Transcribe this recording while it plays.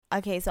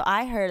okay, so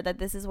I heard that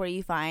this is where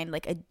you find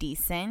like a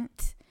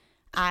decent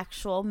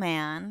actual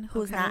man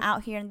who's not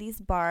out here in these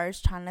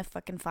bars trying to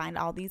fucking find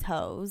all these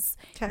hoes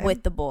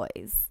with the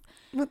boys.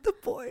 With the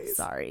boys.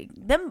 Sorry.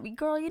 Them,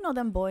 girl, you know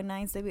them boy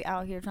nights, they be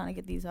out here trying to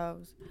get these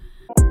hoes.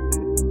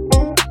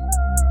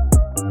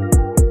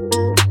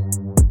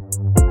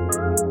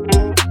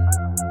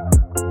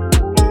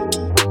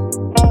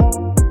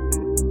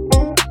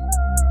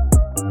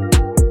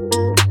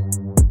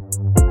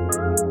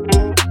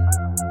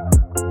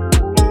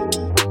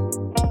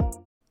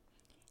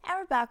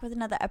 Back with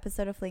another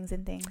episode of Flings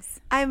and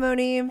Things. I'm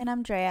Moni. And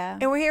I'm Drea.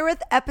 And we're here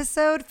with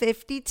episode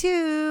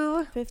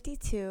 52.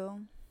 52.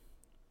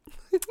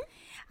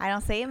 I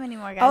don't say him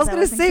anymore, guys. I was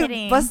going to say,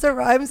 kidding. Busta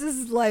Rhymes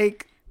is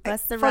like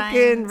Busta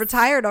fucking Rhymes,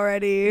 retired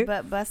already.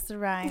 But Busta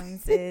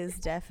Rhymes is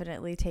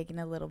definitely taking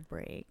a little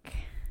break.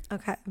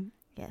 Okay.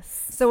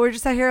 Yes. So we're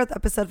just out here with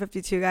episode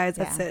 52, guys.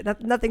 That's it.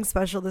 Nothing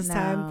special this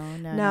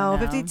time. No.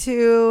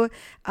 52.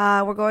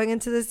 We're going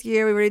into this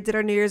year. We already did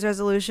our New Year's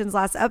resolutions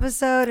last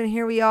episode, and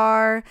here we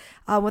are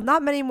with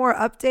not many more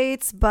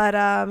updates, but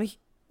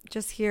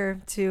just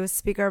here to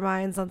speak our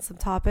minds on some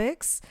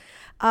topics.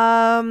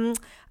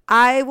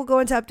 I will go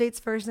into updates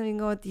first, and then we can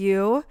go with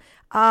you.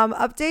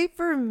 Update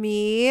for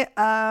me,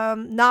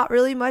 not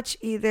really much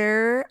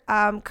either.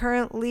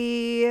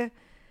 Currently,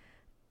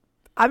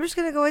 I'm just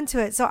going to go into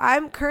it. So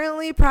I'm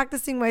currently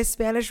practicing my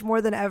Spanish more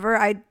than ever.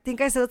 I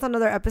think I said this on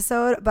another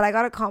episode, but I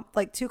got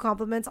two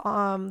compliments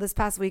this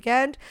past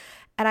weekend,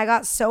 and I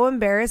got so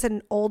embarrassed,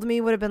 and old me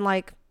would have been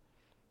like,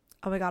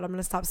 oh my God, I'm going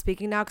to stop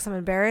speaking now because I'm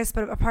embarrassed.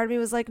 But a part of me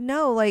was like,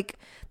 no, like,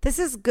 this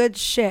is good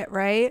shit,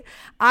 right?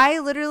 I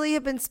literally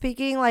have been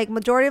speaking, like,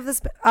 majority of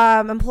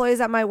the employees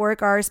at my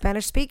work are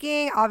Spanish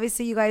speaking.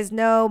 Obviously, you guys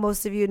know,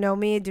 most of you know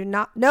me, do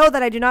not know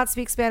that I do not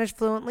speak Spanish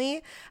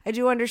fluently. I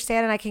do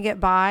understand and I can get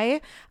by.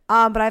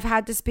 But I've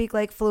had to speak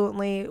like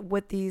fluently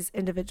with these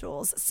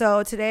individuals.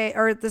 So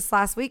this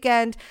last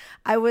weekend,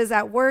 I was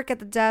at work at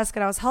the desk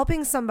and I was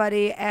helping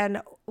somebody,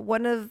 and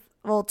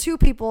two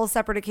people,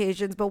 separate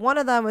occasions, but one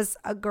of them was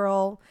a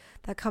girl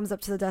that comes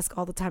up to the desk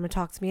all the time and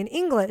talks to me in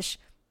English.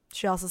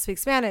 She also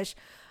speaks Spanish.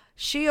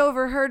 She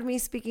overheard me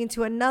speaking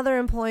to another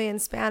employee in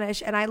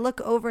Spanish, and I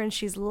look over and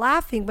she's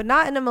laughing, but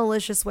not in a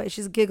malicious way.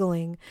 She's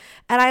giggling.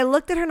 And I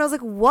looked at her and I was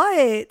like,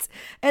 what?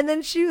 And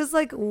then she was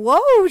like,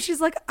 whoa.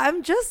 She's like,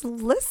 I'm just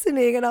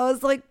listening. And I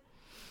was like,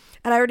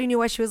 and I already knew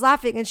why she was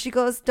laughing. And she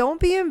goes, don't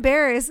be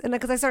embarrassed. And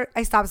because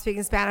I stopped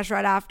speaking Spanish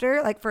right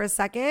after, like for a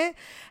second.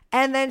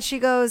 And then she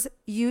goes,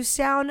 you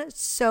sound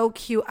so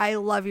cute. I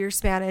love your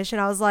Spanish. And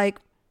I was like,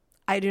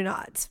 I do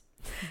not.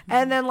 Mm-hmm.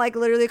 And then like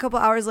literally a couple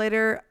hours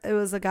later, it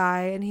was a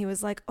guy, and he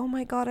was like, oh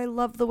my God, I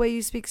love the way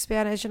you speak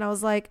Spanish. And I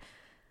was like,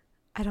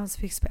 I don't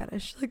speak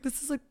Spanish. Like,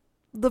 this is like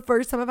the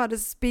first time I've had to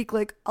speak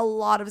like a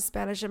lot of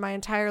Spanish in my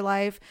entire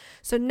life.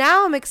 So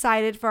now I'm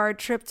excited for our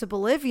trip to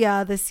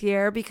Bolivia this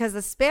year because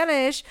the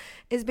Spanish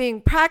is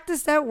being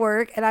practiced at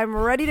work, and I'm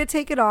ready to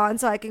take it on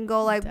so I can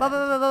go like blah,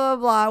 blah, blah, blah,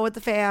 blah, blah with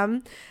the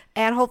fam.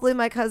 And hopefully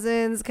my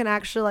cousins can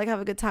actually like have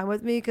a good time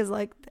with me because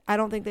like I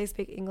don't think they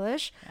speak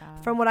English.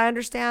 Yeah. From what I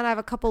understand, I have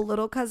a couple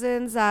little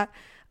cousins that,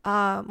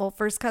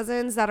 first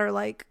cousins that are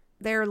like,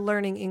 they're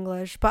learning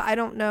English, but I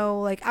don't know.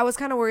 Like, I was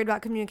kind of worried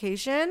about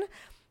communication,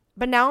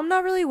 but now I'm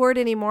not really worried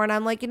anymore. And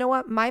I'm like, you know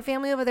what? My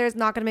family over there is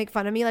not going to make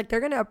fun of me. Like, they're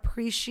going to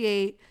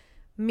appreciate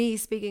me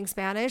speaking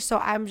Spanish. So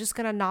I'm just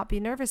going to not be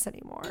nervous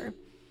anymore.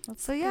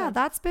 So yeah,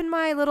 that's been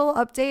my little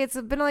update. It's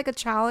been like a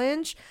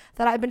challenge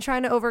that I've been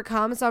trying to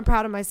overcome. So I'm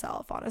proud of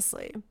myself,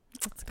 honestly.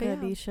 That's good.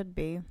 Yeah. You should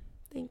be.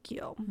 Thank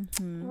you.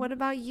 Mm-hmm. What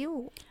about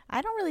you?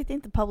 I don't really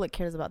think the public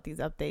cares about these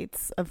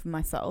updates of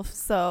myself.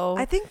 So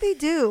I think they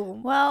do.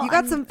 Well, you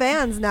got some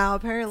fans now,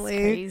 apparently.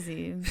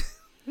 Crazy.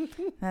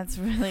 That's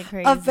really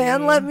crazy. A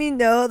fan let me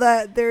know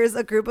that there's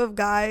a group of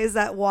guys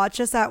that watch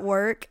us at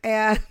work,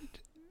 and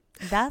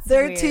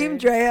they're weird. Team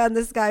Drea, and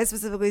this guy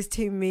specifically is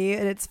Team me.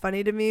 And it's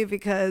funny to me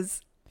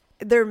because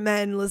they're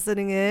men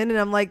listening in, and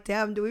I'm like,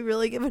 damn, do we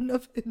really give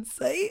enough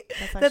insight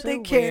that they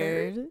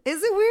care? Weird.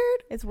 Is it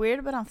weird? It's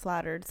weird, but I'm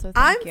flattered. So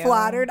I'm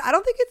flattered. I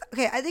don't think it's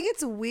okay. I think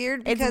it's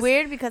weird because it's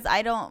weird because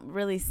I don't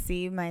really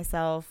see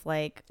myself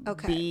like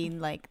being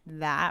like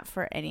that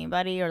for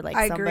anybody, or like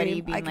somebody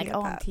being like,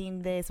 oh, I'm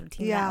team this or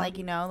team that. Like,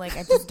 you know, like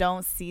I just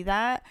don't see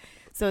that.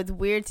 So it's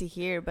weird to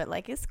hear, but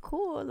like it's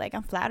cool. Like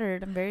I'm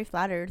flattered. I'm very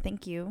flattered.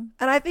 Thank you.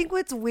 And I think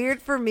what's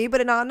weird for me,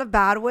 but not in a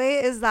bad way,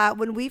 is that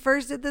when we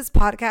first did this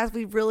podcast,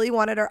 we really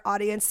wanted our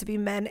audience to be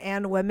men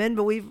and women,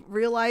 but we've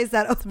realized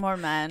that it's more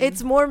men.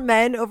 It's more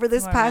men over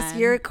this past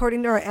year,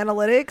 according to our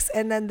analytics.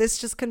 And then this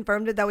just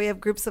confirmed it that we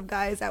have groups of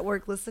guys at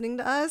work listening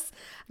to us.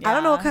 Yeah. I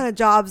don't know what kind of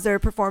jobs they're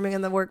performing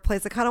in the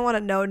workplace. I kind of want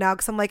to know now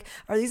because I'm like,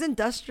 are these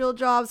industrial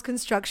jobs,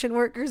 construction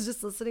workers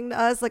just listening to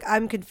us? Like,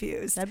 I'm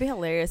confused. That'd be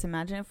hilarious.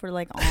 Imagine if we're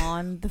like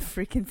on the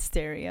freaking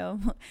stereo.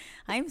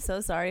 I'm so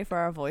sorry for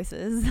our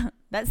voices.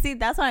 That's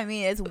what I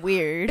mean. It's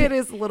weird. It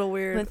is a little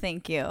weird. But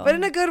thank you. But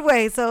in a good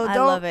way. So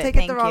don't take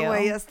it the wrong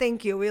way. Yes,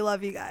 thank you. We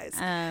love you guys.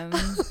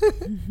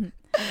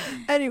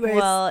 Anyways.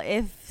 Well,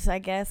 I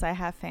guess I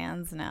have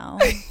fans now.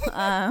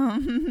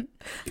 I'm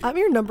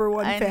your number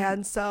one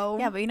fan, so.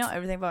 Yeah, but you know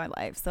everything about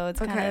my life, so it's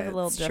kind of a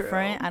little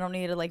different. True. I don't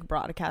need to like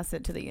broadcast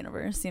it to the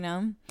universe, you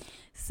know?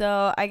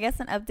 So I guess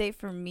an update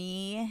for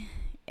me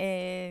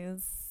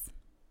is,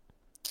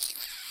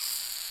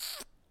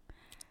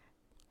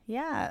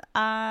 yeah,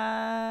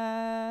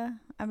 I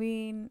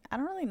mean, I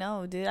don't really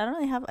know, dude. I don't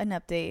really have an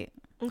update.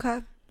 Okay.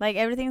 Like,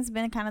 everything's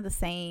been kind of the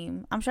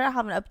same. I'm sure I'll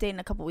have an update in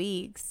a couple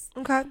weeks.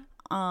 Okay.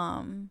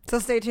 So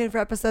stay tuned for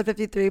episode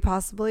 53,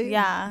 possibly.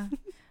 Yeah,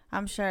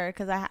 I'm sure,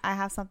 because I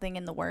have something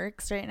in the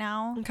works right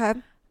now. Okay.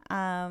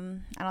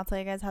 And I'll tell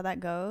you guys how that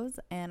goes.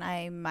 And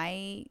I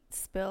might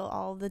spill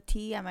all the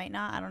tea. I might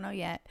not. I don't know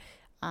yet.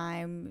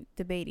 I'm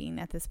debating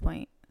at this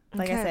point.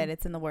 Like I said,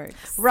 it's in the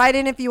works. Write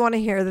in if you want to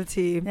hear the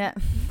tea. Yeah.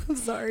 I'm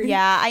sorry.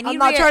 Yeah, I'm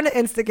not trying to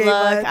instigate.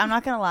 Look, I'm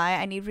not going to lie.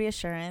 I need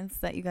reassurance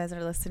that you guys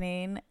are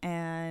listening.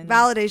 And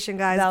validation,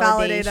 guys.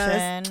 Validate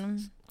us.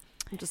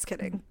 I'm just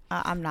kidding.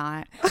 I'm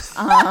not.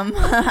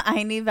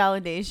 I need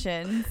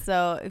validation.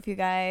 So if you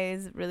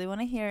guys really want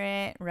to hear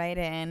it, write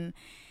in.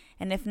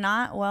 And if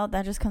not, well,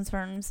 that just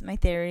confirms my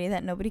theory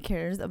that nobody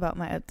cares about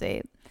my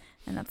update.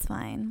 And that's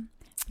fine.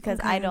 Because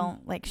I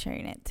don't like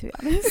sharing it, to be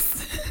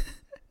honest.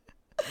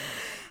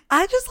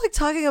 I just like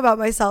talking about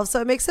myself,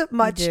 so it makes it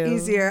much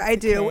easier. I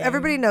do. Okay.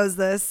 Everybody knows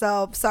this,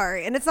 so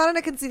sorry. And it's not in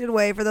a conceited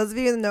way. For those of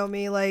you that know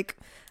me, like,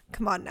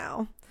 come on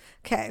now.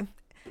 Okay.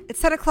 It's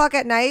 10 o'clock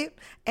at night,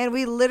 and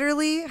we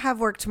literally have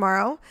work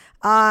tomorrow.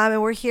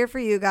 And we're here for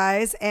you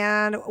guys.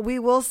 And we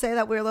will say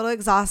that we're a little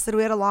exhausted.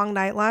 We had a long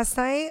night last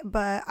night,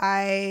 but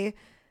I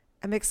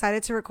am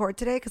excited to record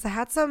today because I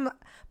had some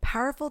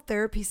powerful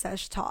therapy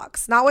sesh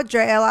talks. Not with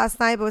Drea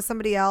last night, but with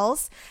somebody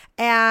else.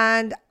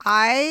 And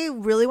I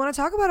really want to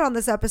talk about it on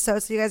this episode,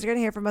 so you guys are going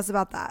to hear from us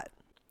about that.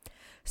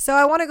 So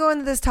I want to go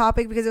into this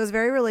topic because it was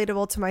very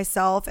relatable to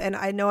myself, and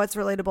I know it's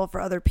relatable for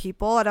other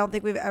people. I don't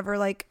think we've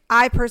ever,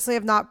 I personally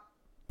have not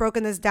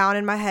broken this down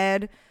in my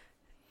head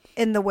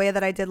in the way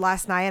that I did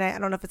last night. And I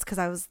don't know if it's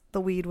because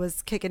the weed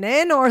was kicking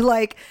in, or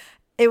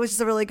it was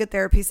just a really good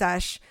therapy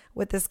sesh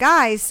with this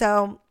guy.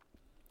 So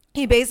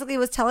he basically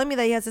was telling me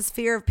that he has this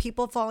fear of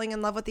people falling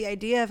in love with the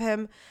idea of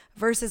him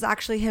versus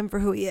actually him for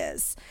who he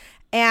is.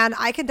 And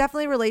I can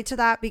definitely relate to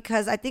that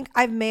because I think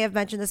I may have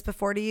mentioned this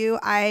before to you.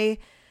 I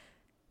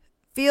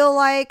feel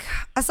like,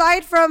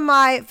 aside from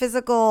my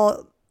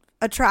physical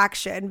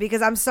attraction, because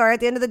I'm sorry,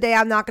 at the end of the day,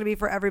 I'm not going to be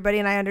for everybody,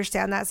 and I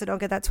understand that, so don't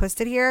get that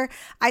twisted here.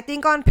 I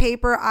think on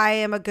paper, I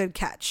am a good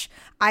catch.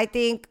 I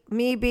think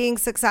me being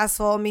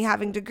successful, me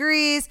having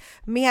degrees,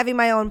 me having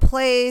my own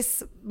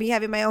place, me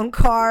having my own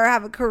car,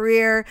 have a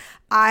career,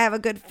 I have a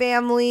good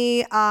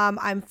family,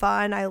 I'm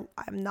fun, I'm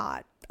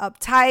not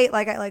uptight,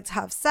 I like to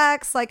have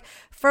sex.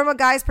 From a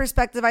guy's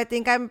perspective, I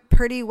think I'm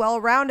pretty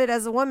well-rounded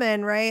as a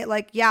woman, right?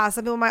 Yeah,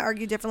 some people might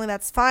argue differently.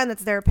 That's fine.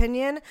 That's their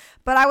opinion.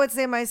 But I would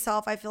say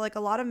myself, I feel like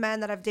a lot of men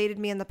that have dated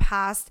me in the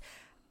past,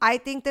 I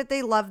think that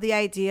they love the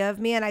idea of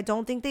me, and I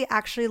don't think they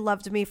actually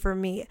loved me for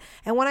me.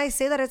 And when I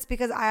say that, it's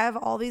because I have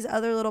all these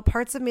other little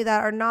parts of me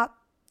that are not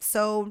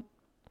so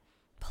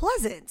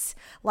pleasant.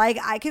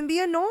 I can be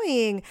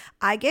annoying.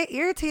 I get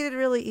irritated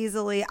really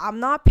easily. I'm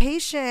not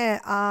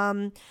patient.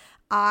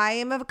 I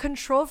am a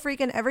control freak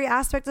in every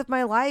aspect of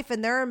my life.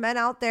 And there are men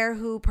out there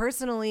who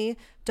personally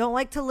don't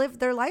like to live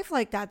their life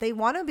like that. They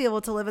want to be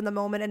able to live in the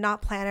moment and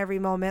not plan every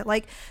moment.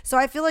 So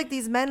I feel like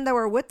these men that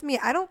were with me,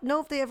 I don't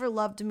know if they ever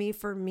loved me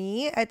for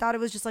me. I thought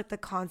it was just the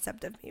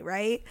concept of me,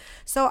 right?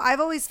 So I've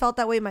always felt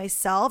that way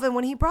myself. And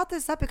when he brought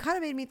this up, it kind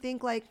of made me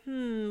think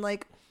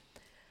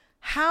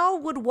how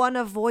would one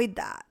avoid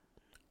that?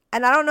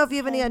 And I don't know if you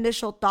have any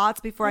initial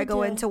thoughts before I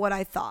go into what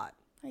I thought.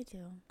 I do.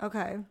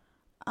 Okay.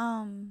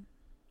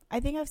 I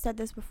think I've said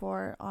this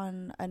before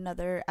on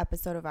another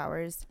episode of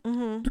ours,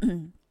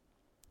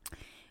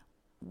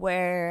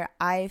 where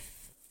I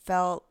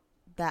felt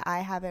that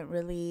I haven't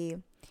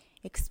really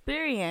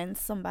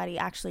experienced somebody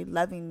actually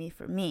loving me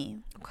for me.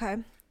 Okay.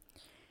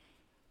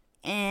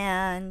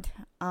 And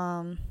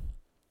I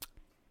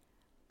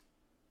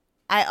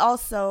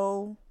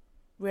also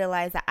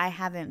realized that I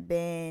haven't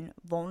been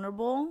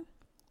vulnerable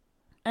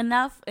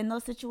enough in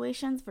those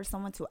situations for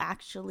someone to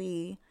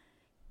actually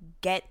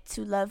get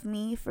to love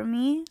me for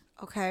me.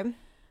 Okay.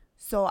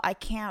 So I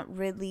can't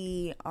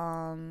really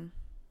I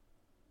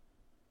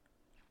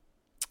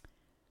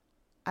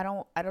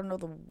don't know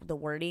the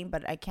wording,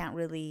 but I can't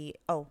really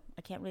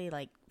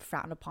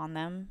frown upon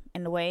them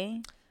in a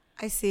way.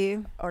 I see.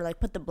 Or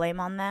put the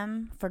blame on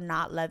them for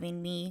not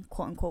loving me,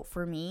 quote unquote,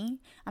 for me.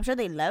 I'm sure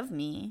they love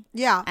me.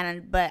 Yeah.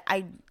 But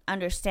I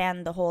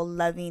understand the whole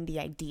loving the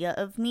idea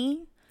of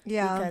me.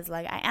 Yeah. Because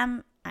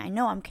I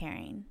know I'm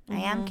caring. I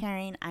am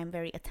caring. I'm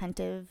very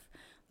attentive.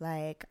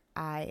 I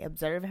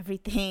observe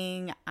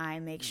everything. I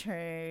make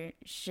sure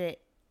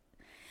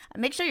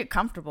you're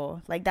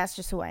comfortable. That's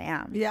just who I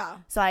am. Yeah.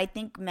 So I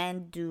think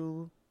men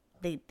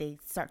they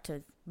start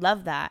to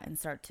love that and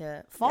start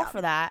to fall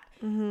for that.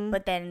 Mm-hmm.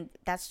 But then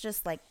that's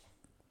just a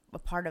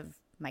part of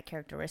my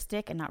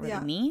characteristic and not really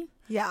me.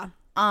 Yeah.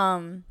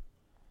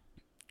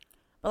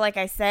 But like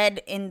I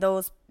said, in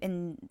those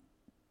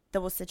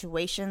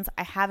situations,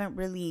 I haven't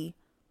really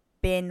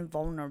been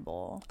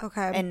vulnerable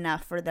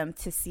enough for them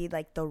to see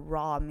like the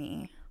raw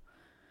me.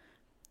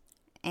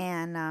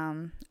 And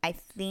I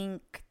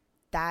think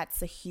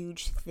that's a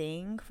huge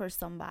thing for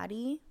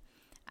somebody.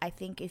 I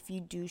think if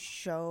you do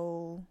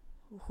show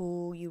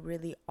who you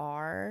really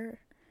are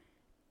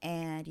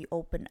and you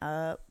open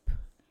up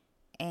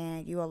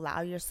and you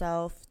allow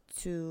yourself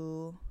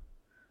to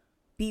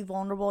be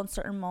vulnerable in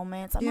certain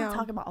moments. I'm not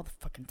talking about all the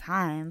fucking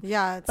time.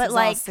 Yeah, it's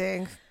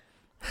exhausting.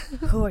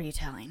 Like, who are you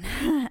telling?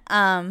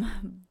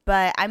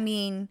 But I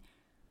mean,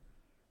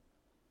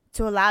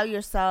 to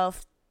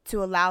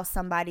allow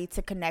somebody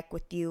to connect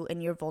with you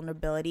in your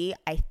vulnerability,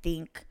 I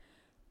think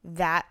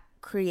that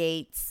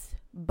creates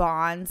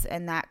bonds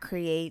and that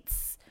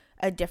creates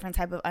a different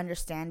type of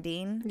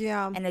understanding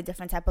and a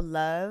different type of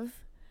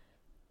love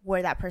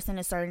where that person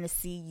is starting to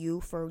see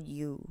you for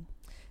you.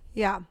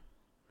 Yeah.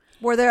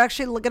 Where they're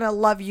actually going to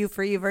love you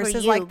for you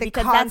versus like the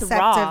concept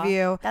of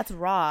you. That's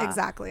raw.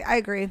 Exactly. I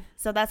agree.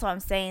 So that's what I'm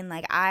saying.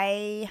 Like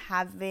I've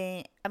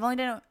only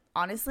done it,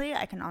 honestly,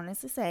 I can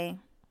honestly say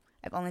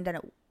I've only done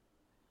it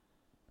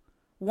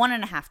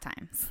 1.5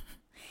 times.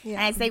 Yeah.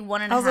 And I say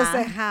 1.5. I was going to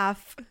say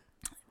half.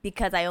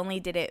 Because I only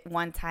did it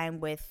one time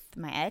with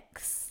my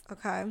ex.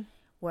 Okay.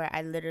 Where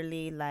I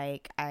literally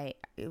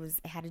it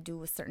had to do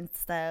with certain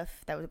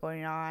stuff that was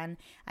going on.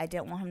 I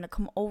didn't want him to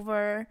come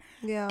over.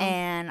 Yeah.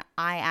 And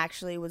I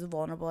actually was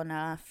vulnerable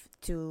enough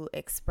to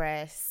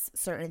express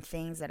certain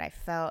things that I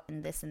felt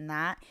and this and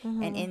that.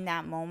 Mm-hmm. And in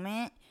that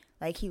moment,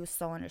 like, he was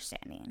so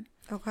understanding.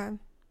 Okay.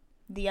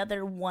 The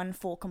other one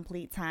full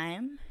complete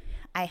time,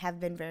 I have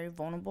been very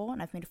vulnerable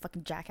and I've made a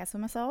fucking jackass of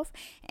myself.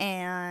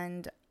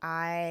 And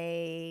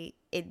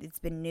it's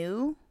been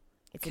new.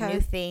 It's a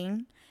new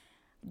thing.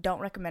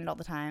 Don't recommend all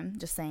the time,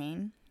 just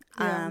saying.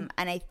 Yeah.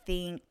 And I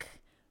think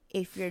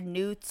if you're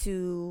new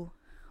to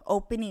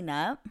opening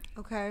up,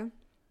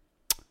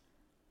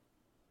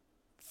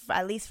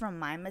 at least from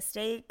my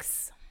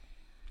mistakes,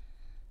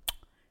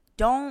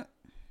 don't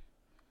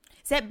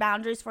set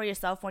boundaries for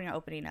yourself when you're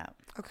opening up.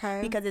 Okay.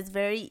 Because it's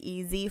very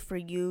easy for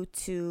you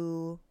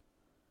to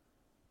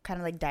kind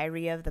of like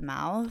diarrhea of the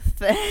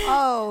mouth.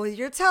 Oh,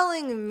 you're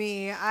telling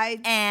me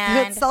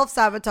I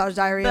self-sabotage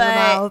diarrhea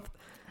of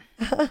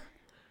the mouth.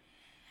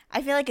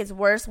 I feel like it's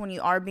worse when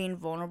you are being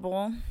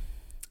vulnerable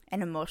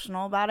and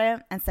emotional about it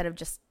instead of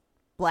just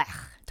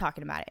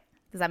talking about it.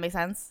 Does that make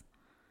sense?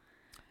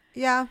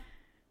 Yeah.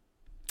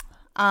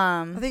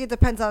 I think it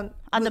depends on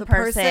the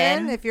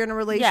person. If you're in a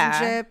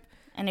relationship.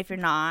 And if you're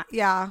not.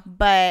 Yeah.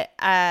 But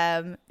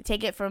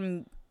take it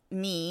from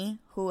me,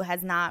 who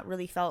has not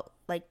really felt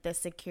like the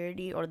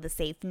security or the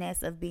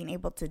safeness of being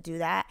able to do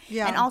that.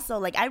 Yeah. And also,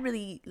 like, I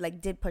really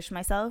did push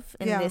myself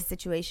in this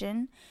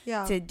situation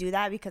to do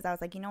that because I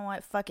was like, you know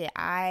what, fuck it,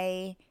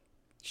 I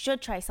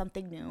should try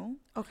something new.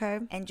 Okay.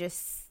 And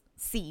just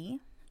see.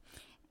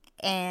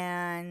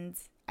 And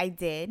I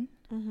did.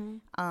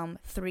 Mm-hmm.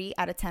 3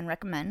 out of 10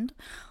 recommend.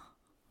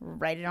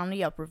 Write it on the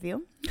Yelp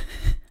review.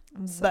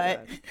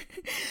 But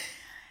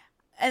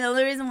and the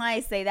only reason why I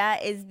say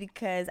that is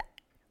because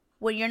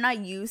when you're not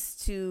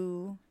used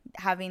to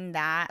having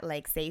that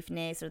like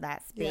safeness or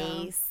that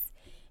space,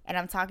 and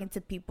I'm talking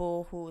to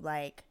people who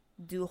like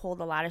do hold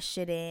a lot of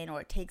shit in,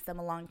 or it takes them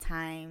a long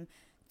time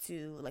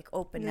to like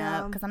open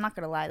up, because I'm not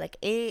gonna lie, like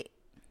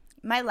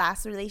my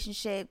last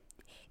relationship,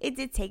 it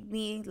did take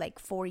me like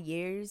 4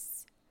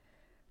 years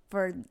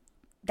for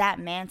that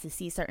man to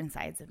see certain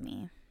sides of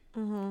me.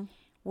 Mm-hmm.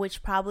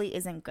 Which probably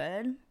isn't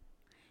good,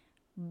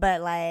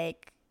 but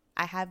like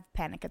I have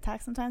panic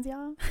attacks sometimes,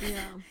 y'all. Yeah.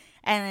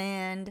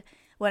 And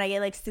when I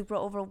get like super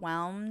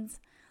overwhelmed,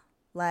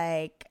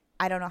 like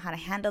I don't know how to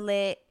handle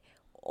it,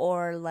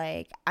 or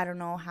like I don't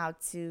know how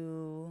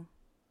to,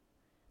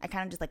 I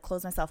kind of just like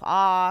close myself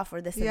off or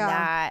this and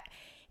that.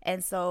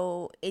 And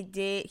so he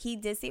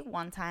did see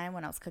one time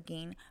when I was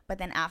cooking, but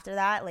then after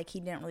that, like,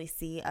 he didn't really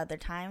see other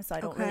times. So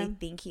I don't really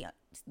think he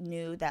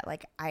knew that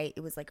like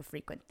it was like a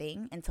frequent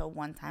thing until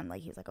one time,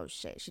 like, he was like, oh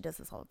shit, she does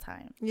this all the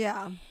time.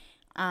 Yeah.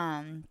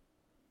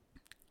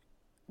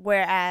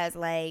 Whereas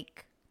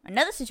like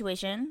another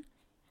situation,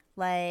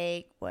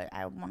 like what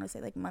I want to say,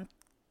 like month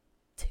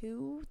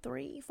 2,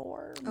 3,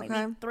 4,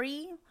 maybe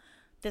 3,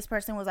 this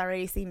person was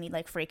already seeing me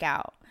like freak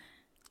out.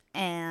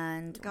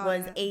 And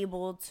was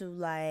able to,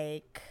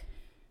 like,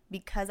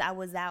 because I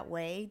was that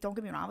way, don't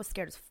get me wrong, I was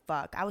scared as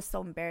fuck. I was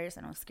so embarrassed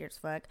and I was scared as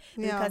fuck.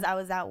 Yeah. Because I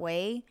was that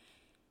way,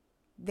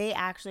 they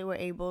actually were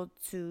able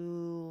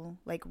to,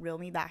 like, reel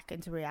me back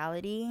into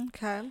reality.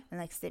 Okay. And,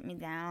 like, sit me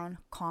down,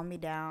 calm me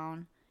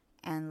down.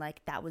 And, like,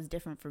 that was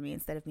different for me,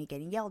 instead of me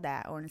getting yelled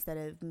at, or instead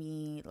of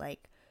me,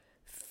 like,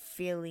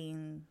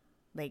 feeling,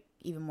 like,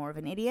 even more of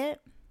an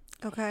idiot.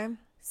 Okay.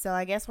 So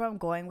I guess where I'm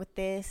going with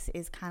this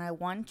is kind of,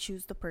 1,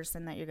 choose the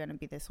person that you're going to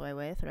be this way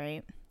with,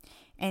 right?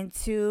 And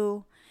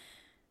 2,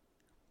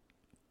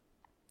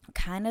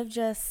 kind of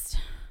just,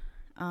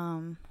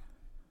 I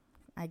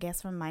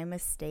guess from my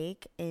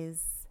mistake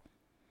is,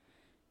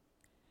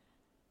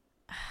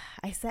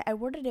 I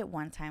worded it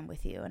one time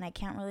with you, and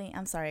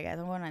I'm sorry guys,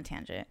 I'm going on a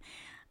tangent.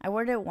 I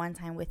worded it one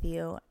time with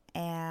you,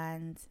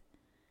 and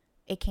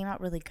it came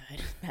out really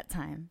good that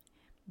time.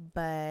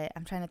 But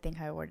I'm trying to think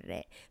how I worded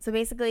it. So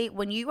basically,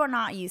 when you are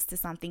not used to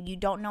something, you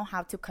don't know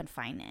how to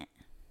confine it.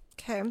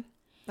 Okay,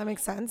 that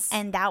makes sense.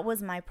 And that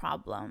was my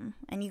problem.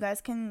 And you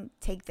guys can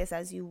take this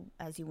as you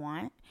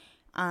want,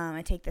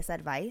 and take this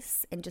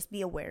advice and just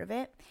be aware of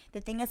it.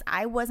 The thing is,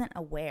 I wasn't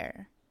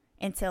aware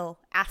until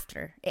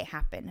after it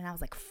happened, and I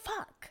was like,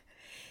 "Fuck."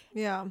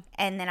 Yeah.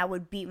 And then I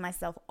would beat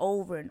myself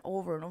over and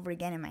over and over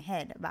again in my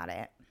head about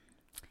it.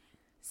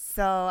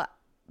 So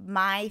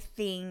my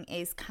thing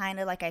is kind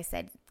of like I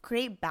said,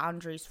 create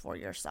boundaries for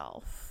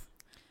yourself.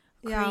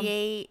 Yeah.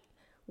 Create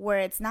where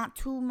it's not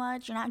too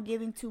much, you're not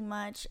giving too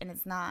much, and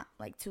it's not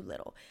like too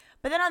little.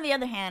 But then on the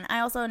other hand, I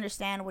also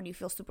understand when you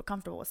feel super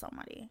comfortable with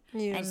somebody.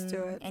 You just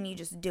do it. And you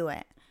just do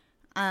it.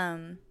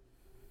 And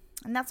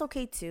that's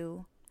okay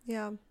too.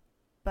 Yeah.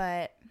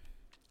 But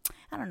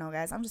I don't know,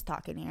 guys. I'm just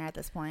talking here at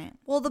this point.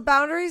 Well, the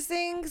boundaries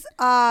things,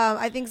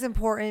 I think is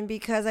important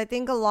because I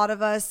think a lot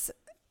of us,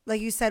 like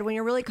you said, when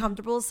you're really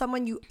comfortable with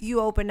someone, you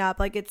open up.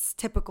 Like, it's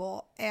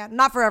typical. And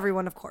not for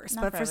everyone, of course,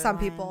 but for some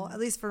people, at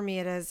least for me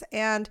it is.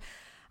 And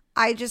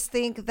I just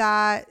think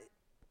that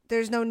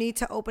there's no need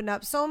to open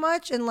up so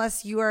much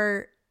unless you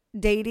are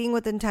dating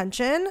with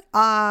intention.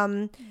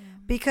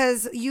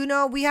 Because,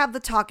 we have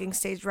the talking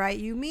stage, right?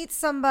 You meet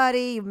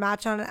somebody, you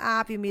match on an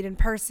app, you meet in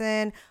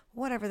person,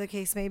 whatever the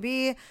case may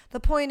be. The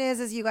point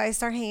is you guys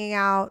start hanging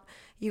out,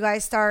 you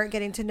guys start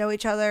getting to know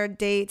each other,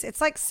 dates. It's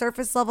like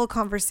surface level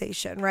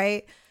conversation,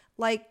 right?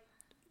 Like,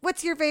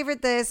 what's your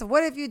favorite this?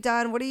 What have you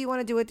done? What do you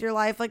want to do with your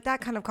life? Like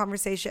that kind of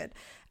conversation.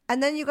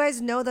 And then you guys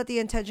know that the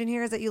intention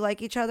here is that you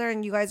like each other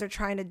and you guys are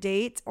trying to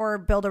date or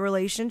build a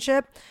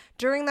relationship.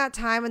 During that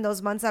time and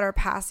those months that are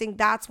passing,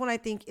 that's when I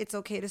think it's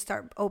okay to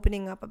start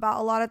opening up about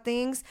a lot of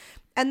things.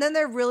 And then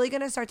they're really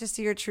going to start to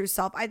see your true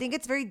self. I think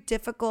it's very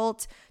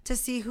difficult to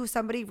see who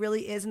somebody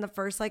really is in the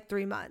first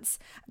 3 months.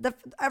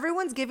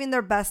 Everyone's giving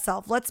their best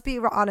self. Let's be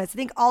honest. I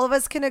think all of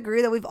us can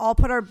agree that we've all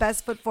put our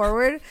best foot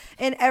forward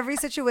in every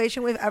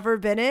situation we've ever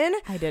been in.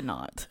 I did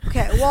not.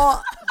 Okay,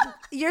 well,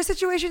 your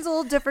situation's a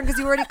little different because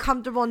you were already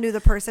comfortable and knew the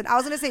person. I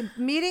was going to say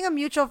meeting a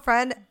mutual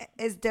friend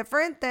is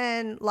different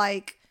than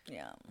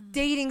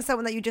dating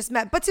someone that you just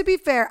met. But to be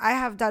fair, I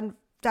have done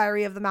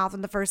diarrhea of the mouth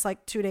in the first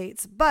 2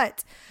 dates.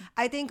 But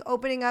I think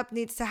opening up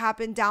needs to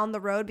happen down the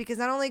road because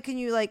not only can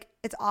you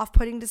it's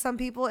off-putting to some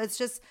people, it's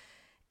just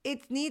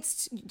it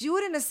needs to do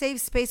it in a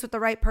safe space with the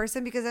right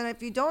person, because then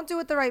if you don't do it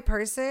with the right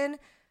person,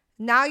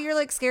 now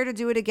you're scared to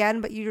do it again,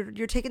 but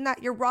you're taking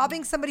that, you're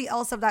robbing somebody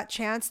else of that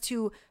chance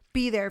to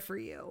be there for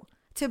you,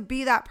 to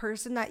be that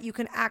person that you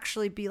can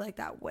actually be like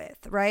that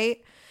with,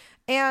 right?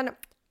 And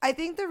I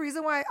think the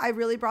reason why I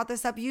really brought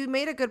this up, you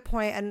made a good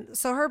point. And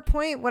so her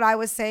point, what I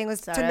was saying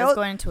was to know. I was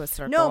going into a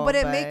circle. No, but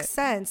it makes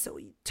sense.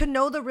 To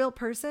know the real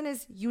person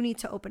is you need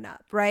to open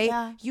up, right?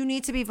 Yeah. You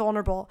need to be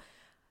vulnerable.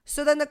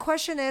 So then the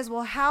question is,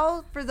 well,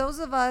 how, for those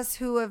of us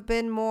who have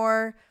been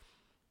more,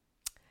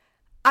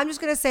 I'm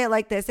just going to say it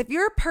like this. If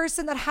you're a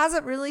person that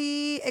hasn't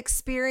really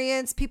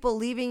experienced people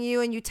leaving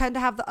you and you tend to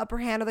have the upper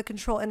hand of the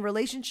control in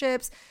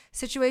relationships,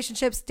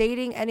 situationships,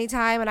 dating,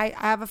 anytime, and I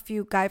have a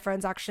few guy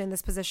friends actually in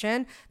this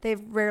position, they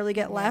rarely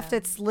get left.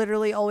 It's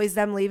literally always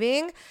them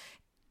leaving.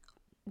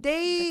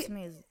 They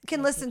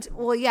can listen to,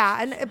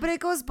 but it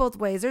goes both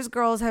ways. There's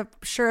girls have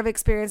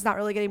experienced not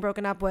really getting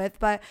broken up with,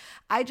 but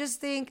I just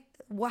think,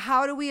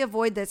 how do we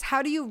avoid this?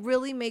 How do you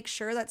really make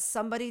sure that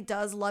somebody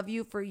does love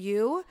you for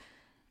you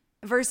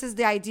versus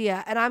the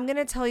idea? And I'm going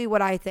to tell you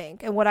what I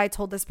think and what I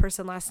told this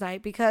person last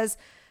night, because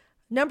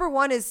number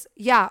one is,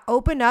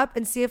 open up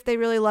and see if they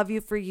really love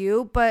you for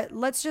you. But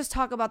let's just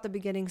talk about the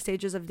beginning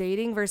stages of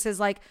dating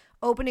versus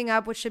opening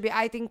up, which should be,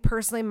 I think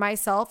personally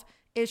myself,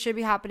 it should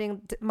be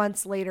happening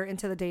months later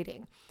into the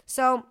dating.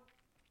 So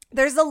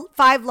there's the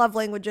 5 love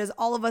languages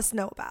all of us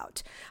know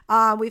about.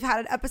 We've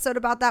had an episode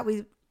about that.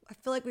 I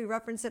feel like we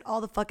reference it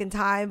all the fucking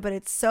time, but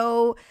it's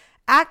so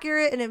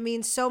accurate and it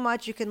means so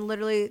much. You can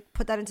literally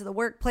put that into the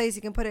workplace.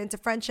 You can put it into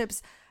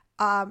friendships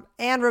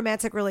and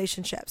romantic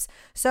relationships.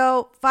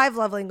 So 5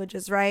 love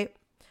languages, right?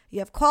 You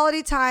have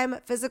quality time,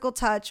 physical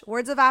touch,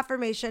 words of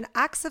affirmation,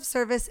 acts of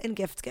service, and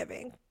gift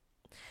giving.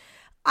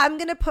 I'm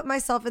going to put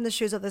myself in the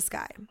shoes of this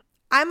guy.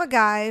 I'm a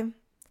guy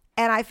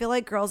and I feel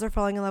like girls are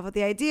falling in love with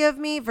the idea of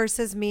me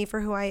versus me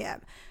for who I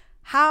am.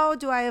 How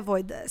do I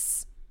avoid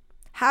this?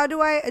 How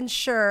do I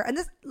ensure? And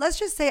this, let's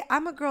just say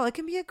I'm a girl. It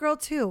can be a girl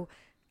too.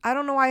 I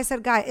don't know why I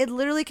said guy. It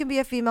literally can be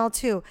a female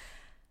too.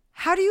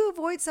 How do you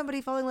avoid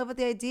somebody falling in love with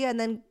the idea and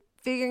then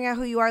figuring out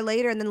who you are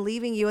later and then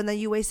leaving you and then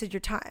you wasted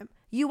your time?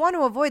 You want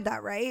to avoid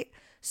that, right?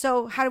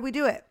 So how do we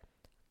do it?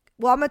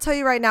 Well, I'm going to tell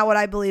you right now what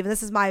I believe, and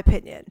this is my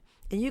opinion.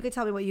 And you can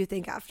tell me what you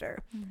think after.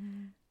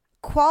 Mm-hmm.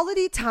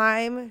 Quality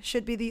time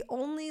should be the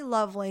only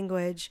love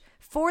language,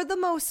 for the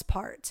most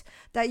part,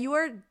 that you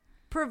are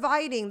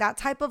providing that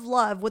type of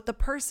love with the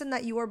person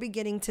that you are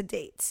beginning to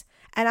date.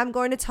 And I'm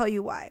going to tell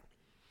you why.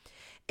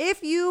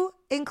 If you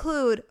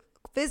include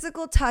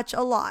physical touch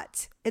a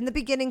lot in the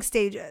beginning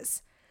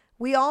stages,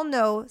 we all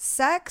know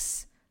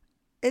sex,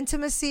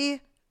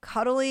 intimacy,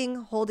 cuddling,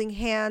 holding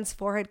hands,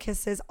 forehead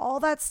kisses, all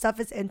that stuff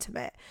is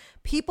intimate.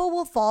 People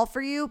will fall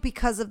for you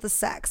because of the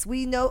sex.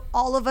 We know,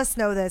 all of us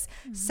know this.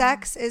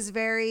 Sex is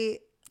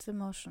it's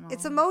emotional.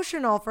 It's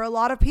emotional for a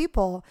lot of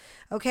people.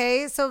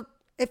 Okay. So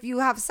if you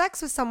have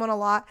sex with someone a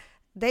lot,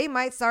 they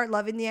might start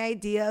loving the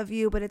idea of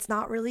you, but it's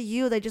not really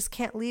you. They just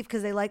can't leave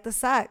because they like the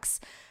sex.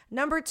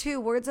 Number 2,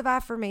 words of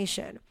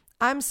affirmation.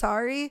 I'm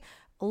sorry.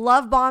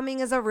 Love bombing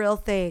is a real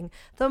thing.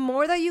 The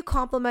more that you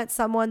compliment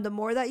someone, the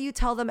more that you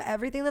tell them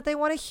everything that they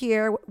want to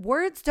hear.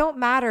 Words don't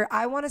matter.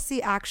 I want to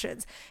see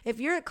actions. If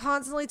you're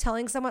constantly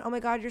telling someone, oh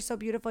my God, you're so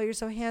beautiful, you're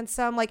so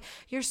handsome, like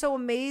you're so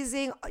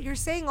amazing, you're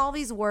saying all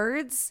these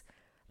words,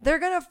 they're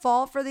going to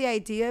fall for the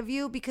idea of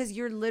you because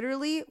you're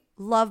literally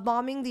love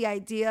bombing the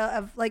idea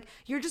of, like,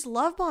 you're just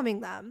love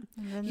bombing them.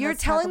 You're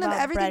telling them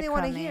everything they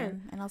want to hear.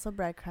 And also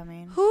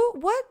breadcrumbing.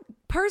 What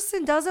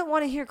person doesn't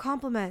want to hear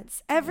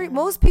compliments?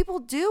 Most people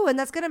do. And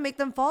that's going to make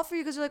them fall for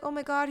you because you're like, oh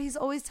my God, he's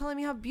always telling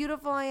me how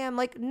beautiful I am.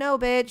 Like, no,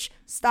 bitch,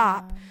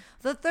 stop.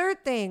 The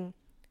third thing,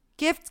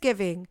 gift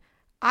giving.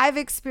 I've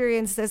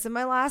experienced this in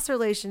my last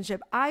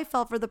relationship. I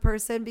fell for the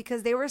person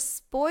because they were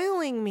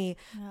spoiling me,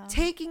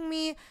 taking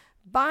me,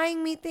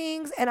 buying me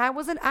things, and I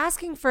wasn't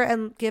asking for it.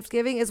 And gift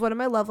giving is one of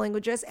my love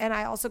languages, and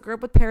I also grew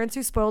up with parents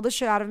who spoiled the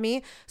shit out of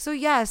me. So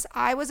yes,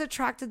 I was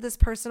attracted to this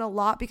person a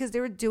lot because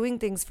they were doing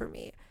things for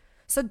me.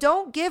 So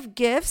don't give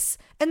gifts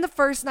in the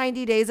first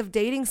 90 days of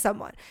dating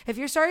someone. If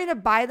you're starting to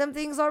buy them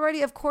things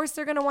already, of course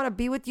they're going to want to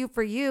be with you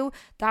for you.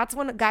 That's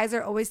when guys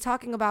are always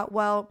talking about,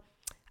 well,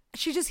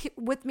 she's just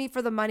with me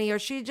for the money, or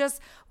she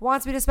just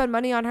wants me to spend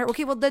money on her.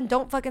 Okay, well then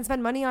don't fucking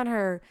spend money on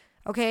her.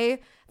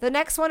 Okay. The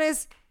next one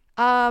is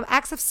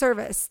acts of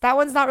service. That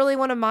one's not really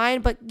one of mine,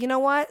 but you know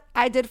what?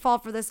 I did fall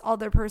for this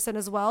other person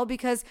as well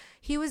because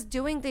he was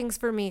doing things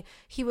for me.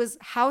 He was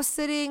house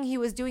sitting. He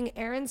was doing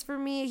errands for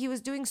me. He was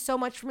doing so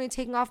much for me,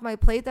 taking off my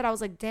plate, that I was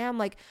like, damn,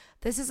 like,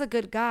 this is a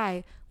good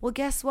guy. Well,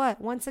 guess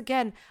what? Once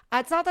again,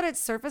 it's not that it's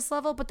surface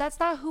level, but that's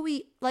not who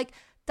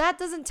that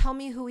doesn't tell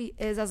me who he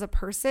is as a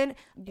person.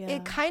 Yeah.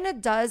 It kind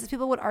of does.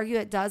 People would argue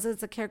it does.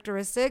 It's a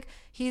characteristic.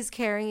 He's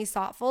caring. He's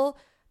thoughtful.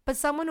 But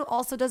someone who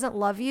also doesn't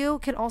love you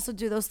can also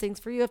do those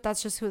things for you if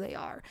that's just who they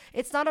are.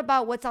 It's not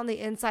about what's on the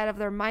inside of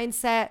their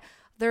mindset,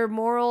 their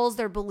morals,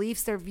 their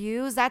beliefs, their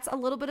views. That's a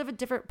little bit of a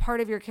different part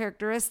of your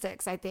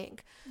characteristics, I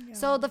think. Yeah.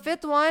 So the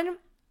 5th one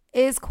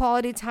is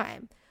quality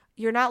time.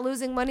 You're not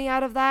losing money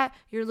out of that.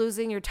 You're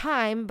losing your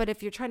time. But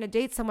if you're trying to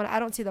date someone, I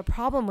don't see the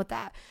problem with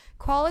that.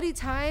 Quality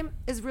time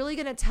is really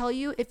going to tell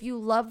you if you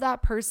love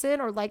that person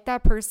or like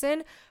that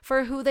person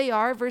for who they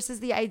are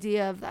versus the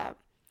idea of them.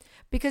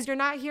 Because you're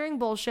not hearing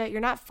bullshit. You're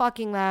not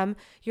fucking them.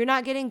 You're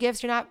not getting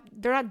gifts.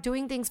 They're not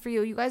doing things for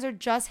you. You guys are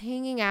just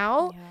hanging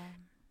out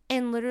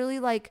and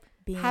literally like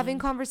having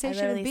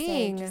conversation and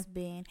being. Just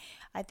being.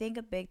 I think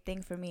a big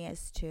thing for me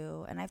is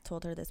too, and I've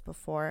told her this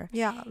before.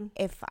 Yeah.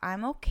 If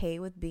I'm okay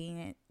with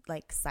being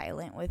like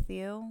silent with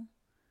you,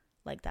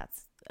 like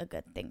that's a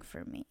good thing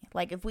for me.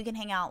 Like if we can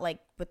hang out like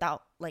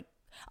without like,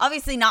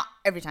 obviously not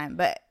every time,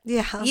 but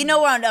yeah, you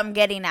know what I'm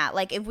getting at.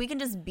 Like if we can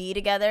just be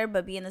together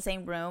but be in the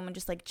same room and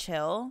just like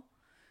chill,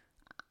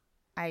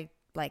 I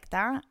like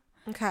that.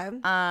 Okay.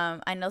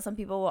 I know some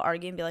people will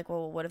argue and be like,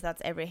 well, what if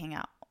that's every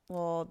hangout?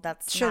 Well,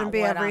 that's shouldn't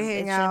be every hangout.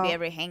 It shouldn't be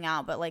every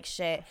hangout, but like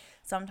shit,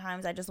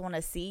 sometimes I just want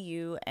to see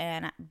you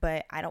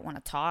but I don't want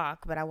to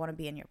talk, but I want to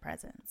be in your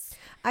presence.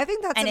 I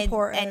think that's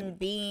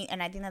important.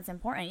 And I think that's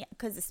important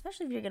because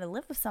especially if you're going to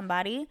live with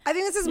somebody. I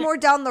think this is more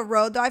down the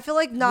road though. I feel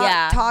like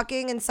not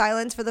talking in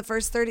silence for the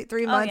first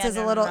 33 months is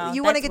a little,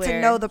 you want to get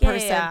to know the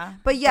person. Yeah.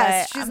 But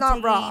yes, she's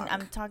not wrong.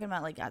 I'm talking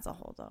about like as a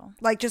whole though.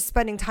 Like just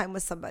spending time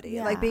with somebody,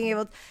 like being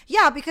able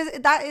to, because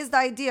that is the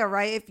idea,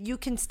 right? If you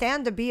can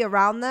stand to be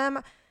around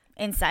them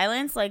in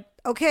silence, like,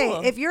 okay,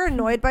 cool. If you're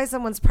annoyed by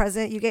someone's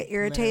presence, you get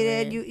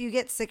irritated, you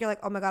get sick, you're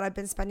like, oh my God, I've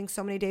been spending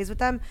so many days with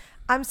them.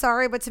 I'm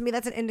sorry, but to me,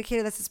 that's an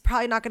indicator this is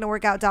probably not going to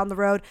work out down the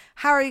road.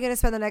 How are you going to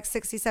spend the next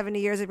 60, 70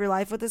 years of your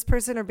life with this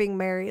person or being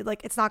married?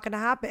 Like, it's not going to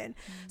happen.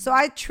 Mm-hmm. So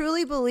I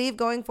truly believe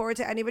going forward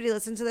to anybody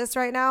listening to this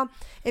right now,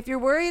 if you're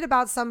worried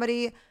about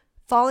somebody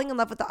falling in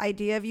love with the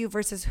idea of you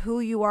versus who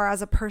you are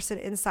as a person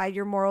inside,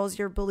 your morals,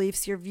 your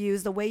beliefs, your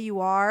views, the way you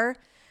are,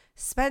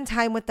 spend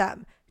time with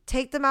them.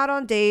 Take them out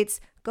on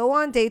dates. Go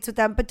on dates with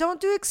them, but don't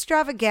do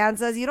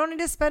extravaganzas. You don't need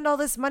to spend all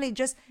this money.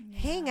 Just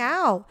hang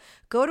out.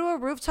 Go to a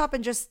rooftop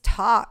and just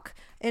talk.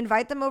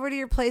 Invite them over to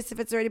your place if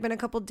it's already been a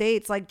couple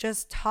dates. Like,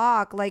 just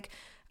talk. Like,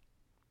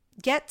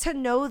 get to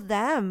know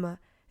them.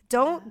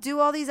 Don't do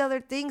all these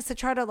other things to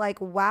try to like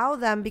wow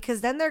them,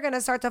 because then they're going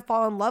to start to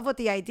fall in love with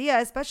the idea,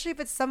 especially if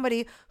it's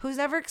somebody who's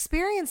never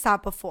experienced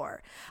that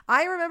before.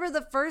 I remember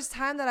the first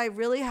time that I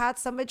really had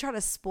somebody try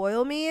to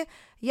spoil me.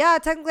 Yeah,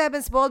 technically I've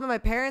been spoiled by my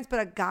parents, but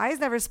a guy's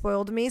never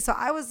spoiled me. So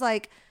I was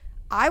like,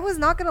 I was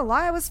not going to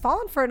lie. I was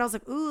falling for it. And I was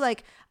like, ooh,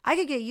 like I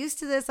could get used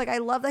to this. Like, I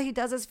love that he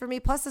does this for me.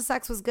 Plus the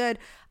sex was good.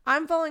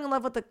 I'm falling in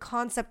love with the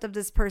concept of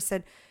this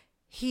person.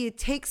 He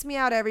takes me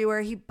out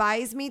everywhere. He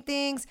buys me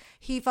things.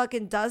 He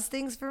fucking does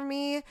things for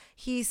me.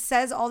 He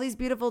says all these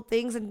beautiful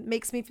things and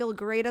makes me feel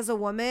great as a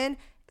woman.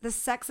 The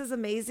sex is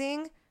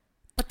amazing,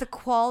 but the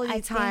quality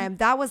time,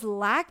 that was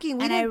lacking.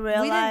 We didn't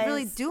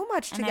really do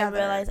much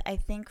together. I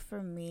think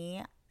for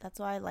me, that's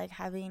why I like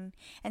having,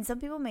 and some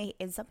people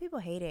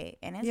hate it,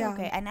 and it's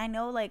okay. And I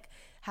know like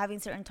having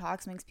certain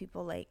talks makes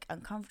people like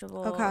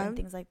uncomfortable and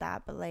things like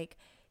that, but like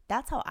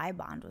that's how I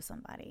bond with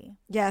somebody.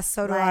 Yes,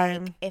 so do I.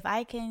 If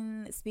I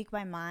can speak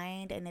my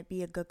mind and it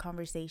be a good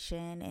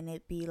conversation and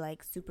it be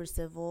like super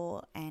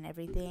civil and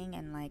everything,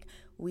 and like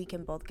we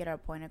can both get our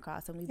point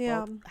across and we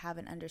both have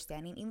an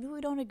understanding, even if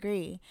we don't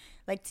agree.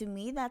 Like to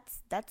me,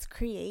 that's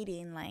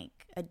creating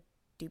like a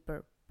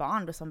deeper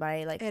bond with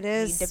somebody. Like it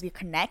is deeper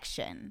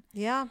connection.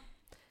 Yeah.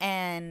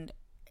 And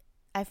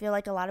I feel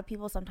like a lot of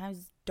people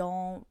sometimes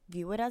don't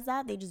view it as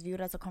that. They just view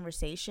it as a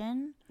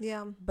conversation.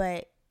 Yeah.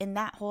 But in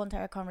that whole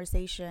entire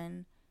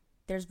conversation,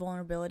 there's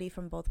vulnerability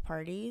from both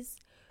parties.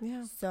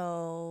 Yeah.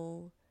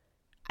 So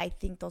I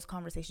think those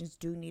conversations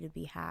do need to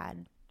be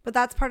had. But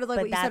that's part of like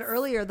what you said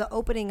earlier, the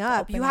opening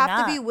up. You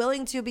have to be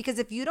willing to, because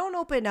if you don't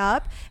open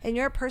up and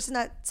you're a person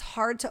that's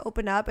hard to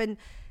open up, and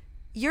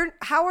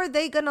how are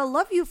they going to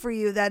love you for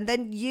you then?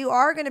 Then you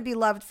are going to be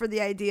loved for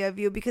the idea of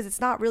you, because it's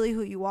not really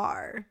who you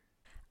are.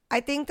 I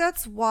think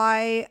that's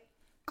why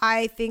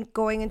I think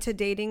going into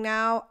dating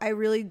now, I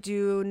really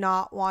do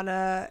not want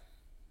to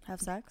have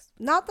sex.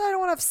 Not that I don't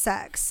want to have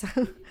sex.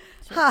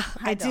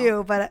 I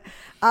do, but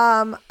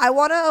I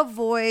want to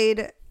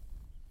avoid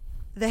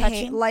the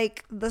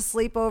the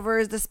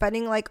sleepovers, the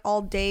spending like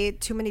all day,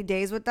 too many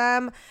days with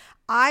them.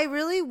 I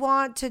really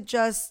want to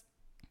just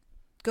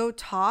go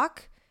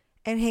talk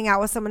and hang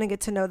out with someone and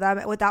get to know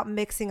them without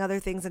mixing other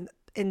things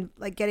and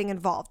like getting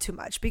involved too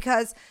much.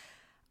 Because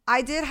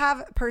I did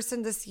have a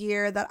person this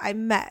year that I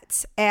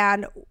met,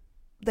 and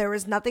there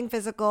was nothing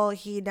physical.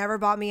 He never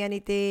bought me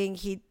anything.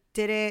 He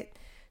didn't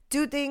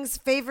do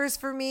favors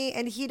for me,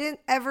 and he didn't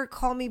ever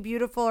call me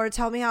beautiful or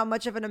tell me how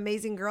much of an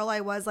amazing girl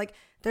I was. Like,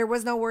 there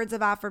was no words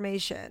of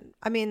affirmation.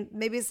 I mean,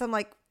 maybe some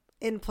like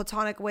in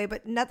platonic way,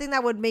 but nothing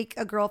that would make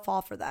a girl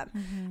fall for them.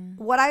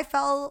 Mm-hmm. What I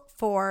fell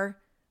for,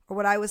 or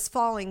what I was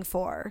falling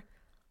for,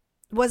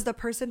 was the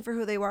person for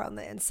who they were on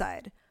the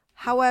inside.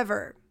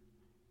 However,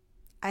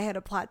 I had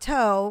a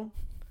plateau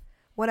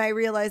when I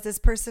realized this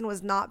person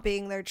was not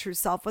being their true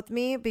self with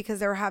me, because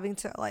they were having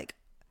to like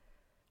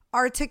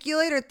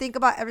articulate or think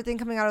about everything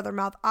coming out of their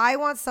mouth. I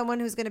want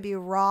someone who's going to be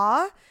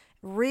raw,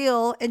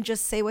 real, and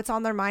just say what's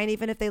on their mind,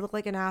 even if they look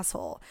like an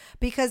asshole,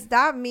 because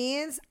that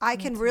means I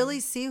can really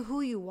see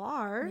who you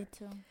are. Me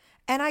too.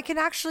 And I can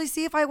actually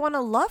see if I want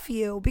to love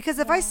you, because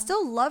if I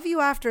still love you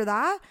after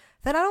that,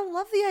 then I don't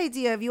love the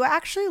idea of you. I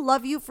actually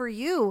love you for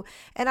you.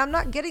 And I'm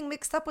not getting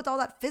mixed up with all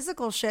that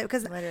physical shit,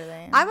 because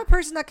I'm a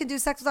person that can do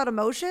sex without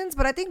emotions.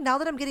 But I think now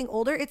that I'm getting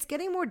older, it's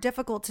getting more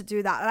difficult to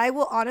do that. And I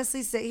will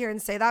honestly sit here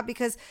and say that,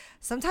 because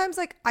sometimes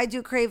like I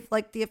do crave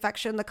like the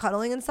affection, the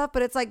cuddling and stuff,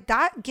 but it's like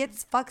that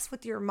fucks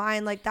with your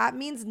mind. Like that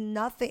means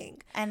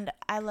nothing. And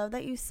I love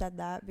that you said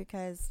that,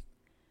 because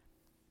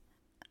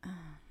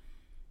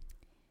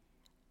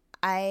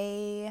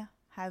I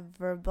have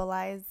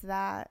verbalized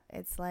that.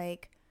 It's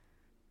like,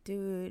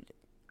 dude,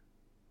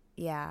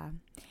 yeah,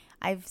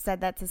 I've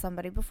said that to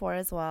somebody before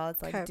as well.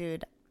 It's like,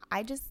 dude,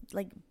 I just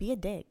like, be a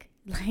dick.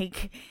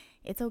 Like,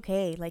 it's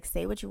okay. Like,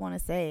 say what you want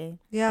to say.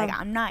 Yeah. Like,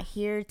 I'm not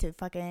here to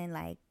fucking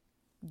like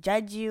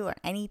judge you or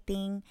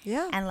anything.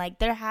 Yeah. And like,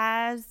 there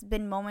has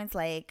been moments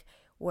like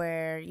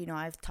where, you know,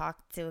 I've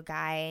talked to a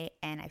guy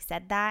and I've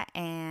said that,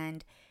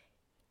 and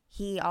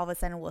he all of a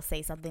sudden will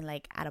say something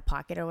like out of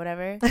pocket or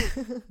whatever.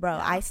 Bro,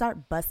 I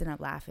start busting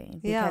up laughing,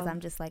 because I'm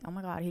just like, oh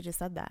my God, he just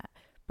said that.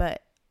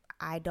 But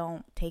I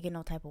don't take it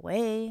no type of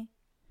way.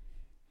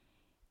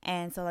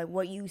 And so like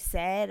what you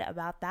said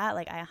about that,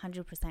 like I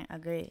 100%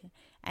 agree.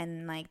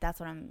 And like that's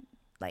what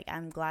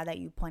I'm glad that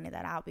you pointed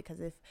that out, because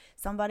if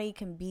somebody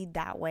can be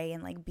that way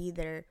and like be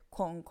their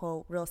quote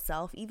unquote real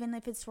self, even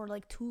if it's for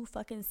like 2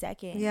 fucking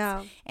seconds,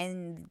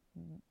 and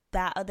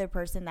that other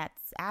person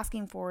that's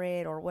asking for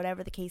it or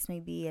whatever the case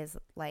may be is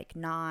like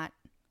not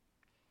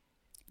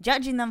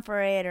judging them for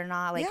it, or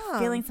not like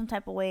feeling some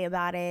type of way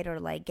about it,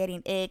 or like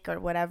getting ick or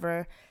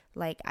whatever,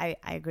 like I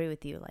agree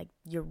with you. Like,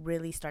 you're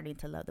really starting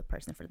to love the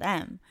person for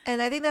them.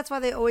 And I think that's why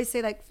they always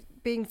say like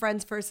being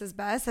friends first is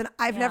best. And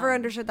I've never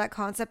understood that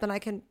concept. And I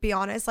can be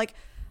honest, like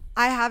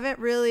I haven't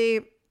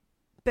really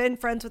been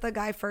friends with a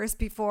guy first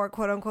before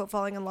quote unquote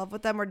falling in love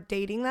with them or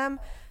dating them.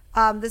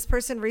 This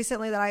person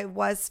recently that I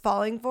was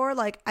falling for,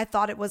 like I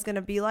thought it was going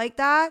to be like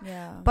that.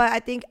 Yeah. But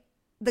I think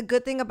the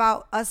good thing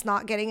about us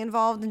not getting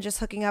involved and just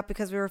hooking up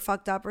because we were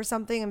fucked up or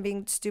something and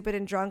being stupid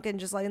and drunk and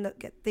just letting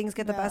things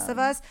get the best of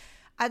us,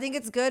 I think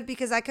it's good,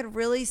 because I could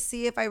really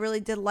see if I really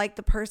did like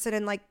the person,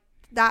 and like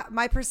that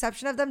my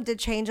perception of them did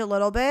change a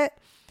little bit,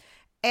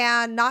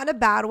 and not in a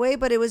bad way,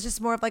 but it was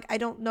just more of like, I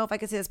don't know if I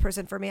could see this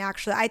person for me.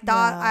 Actually, I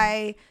thought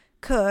I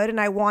could and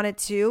I wanted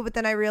to, but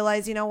then I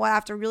realized, you know what,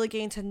 after really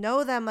getting to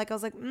know them, like I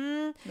was like,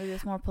 maybe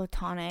it's more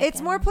platonic.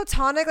 It's more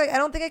platonic. Like I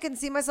don't think I can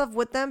see myself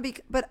with them,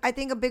 but I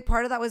think a big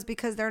part of that was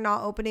because they're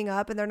not opening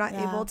up and they're not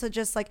able to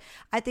just like,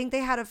 I think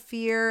they had a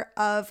fear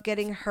of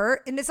getting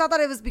hurt, and it's not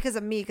that it was because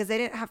of me, because they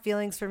didn't have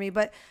feelings for me,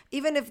 but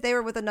even if they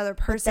were with another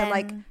person,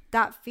 like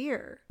that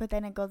fear. But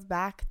then it goes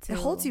back to, it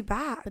holds you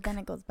back. But then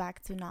it goes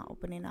back to not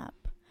opening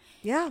up.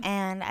 Yeah.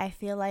 And I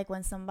feel like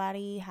when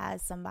somebody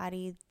has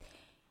somebody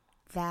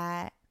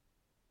that,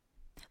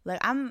 like,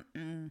 I'm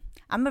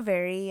a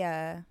very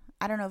I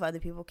don't know if other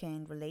people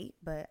can relate,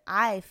 but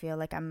I feel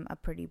like I'm a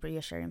pretty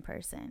reassuring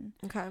person.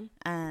 Okay.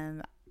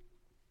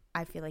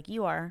 I feel like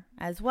you are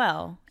as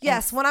well.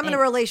 Yes, when I'm in a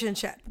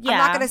relationship. Yeah. I'm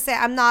not going to say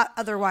I'm not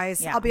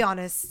otherwise. Yeah. I'll be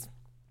honest.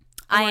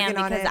 I am,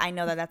 because I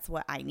know that that's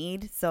what I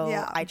need.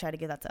 So I try to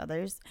give that to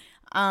others.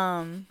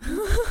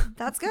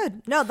 That's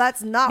good. No,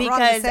 that's not wrong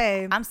to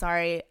say. I'm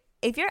sorry.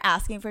 If you're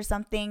asking for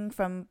something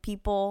from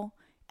people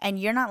and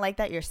you're not like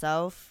that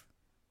yourself,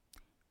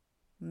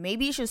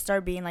 maybe you should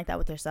start being like that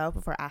with yourself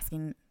before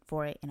asking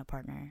for it in a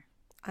partner.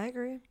 I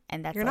agree.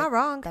 And that's you're not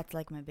wrong. That's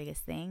like my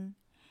biggest thing.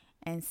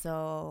 And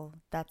so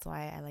that's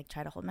why I like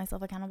try to hold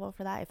myself accountable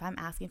for that. If I'm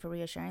asking for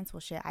reassurance,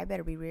 well, shit, I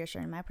better be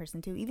reassuring my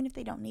person too. Even if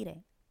they don't need it,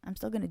 I'm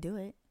still going to do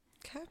it.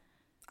 Okay.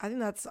 I think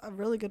that's a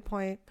really good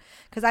point,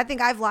 because I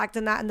think I've lacked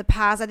in that in the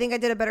past. I think I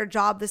did a better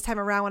job this time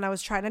around when I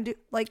was trying to do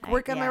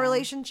work on my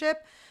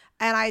relationship,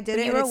 and I did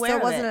it, and it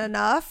still wasn't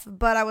enough,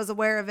 but I was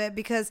aware of it,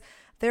 because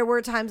there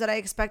were times that I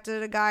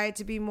expected a guy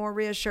to be more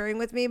reassuring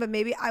with me, but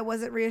maybe I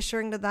wasn't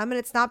reassuring to them. And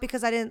it's not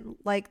because I didn't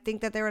think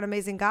that they were an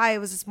amazing guy. It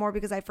was just more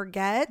because I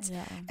forget.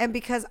 Yeah. And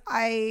because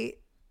I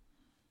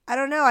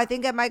don't know. I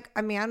think I'm not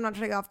trying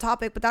to get off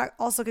topic, but that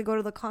also could go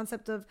to the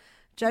concept of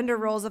gender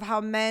roles, of how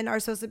men are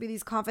supposed to be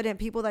these confident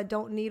people that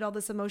don't need all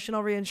this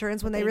emotional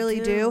reassurance when they really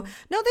do.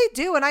 No, they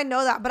do. And I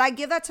know that, but I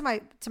give that to my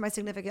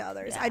significant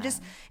others. Yeah.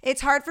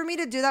 It's hard for me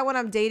to do that when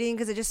I'm dating,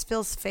 because it just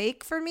feels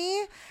fake for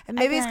me. And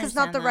maybe it's because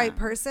not the right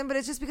person, but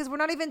it's just because we're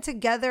not even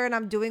together and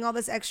I'm doing all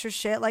this extra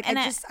shit. Like,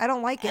 I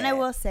don't like it. And I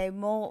will say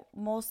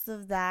most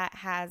of that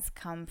has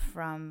come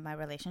from my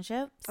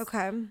relationships.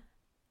 Okay.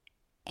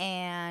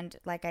 And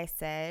like I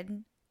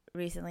said,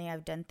 recently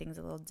I've done things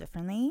a little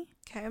differently.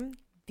 Okay.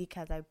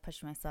 Because I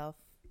pushed myself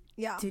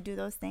to do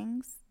those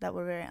things that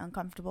were very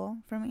uncomfortable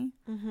for me.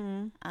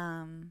 Mm-hmm.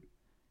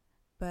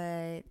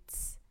 But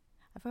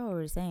I forgot what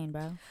we were saying,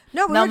 bro.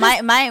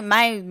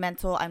 My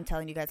mental, I'm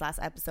telling you guys last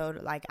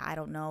episode, like, I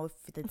don't know if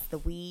it's the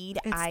weed.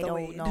 I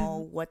don't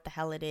know what the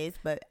hell it is,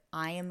 but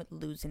I am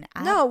losing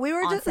out. No, we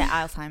were just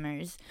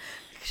Alzheimer's.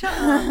 Shut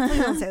up.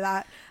 Please don't say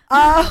that.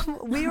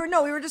 We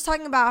were just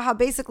talking about how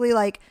basically,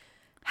 like,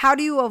 how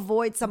do you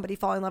avoid somebody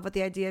falling in love with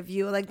the idea of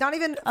you? Like, not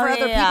even for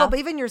other people, but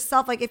even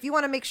yourself. Like, if you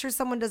want to make sure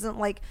someone doesn't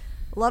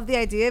love the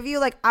idea of you,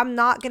 like, I'm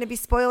not going to be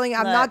spoiling.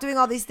 I'm not doing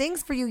all these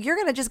things for you. You're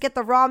going to just get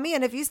the raw me.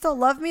 And if you still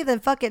love me,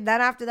 then fuck it.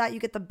 Then after that, you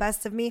get the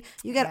best of me.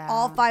 You get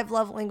all 5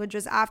 love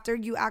languages after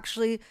you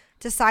actually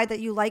decide that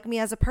you like me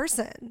as a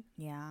person.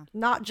 Yeah.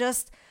 Not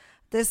just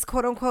this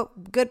quote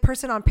unquote good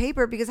person on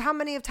paper, because how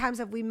many of times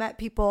have we met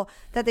people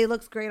that they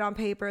looked great on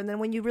paper, and then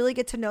when you really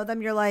get to know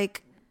them, you're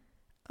like,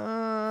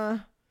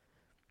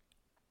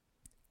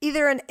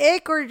 either an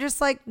ick or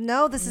just like,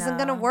 no, this isn't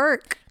gonna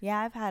work. Yeah,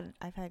 I've had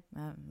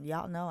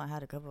y'all know I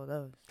had a couple of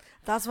those.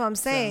 That's what I'm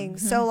saying.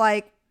 So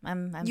like,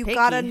 I'm you picky.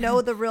 Gotta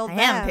know the real I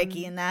am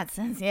picky in that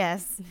sense.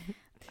 Yes.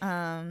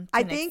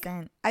 I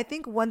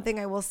think one thing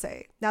I will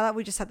say, now that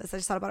we just said this, I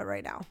just thought about it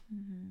right now.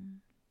 Mm-hmm.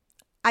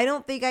 I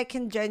don't think I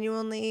can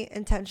genuinely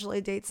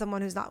intentionally date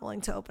someone who's not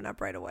willing to open up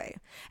right away.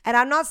 And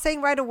I'm not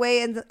saying right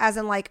away as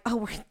in like, oh,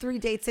 we're 3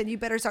 dates and you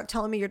better start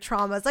telling me your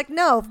traumas. Like,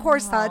 no, of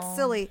course not. It's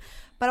silly.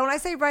 But when I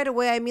say right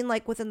away, I mean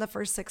like within the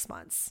first 6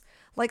 months.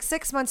 Like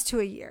 6 months to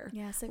a year.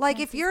 Yeah, 6 like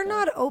months if you're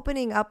not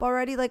opening up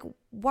already, like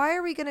why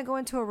are we going to go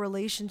into a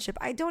relationship?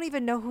 I don't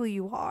even know who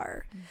you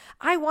are.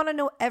 I want to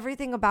know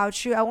everything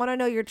about you. I want to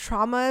know your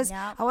traumas.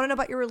 Yep. I want to know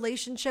about your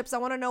relationships. I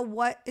want to know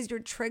what is your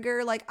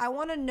trigger. Like I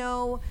want to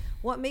know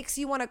what makes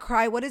you want to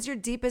cry. What is your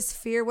deepest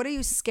fear? What are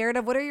you scared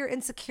of? What are your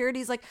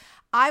insecurities? Like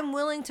I'm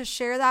willing to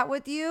share that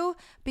with you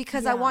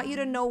because I want you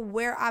to know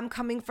where I'm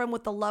coming from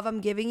with the love I'm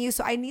giving you.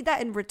 So I need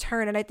that in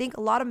return. And I think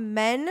a lot of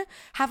men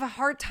have a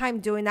hard time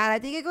doing that. I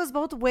think it goes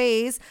both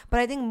ways, but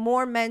I think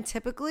more men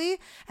typically,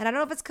 and I don't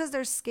know if it's because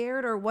they're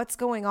scared or what's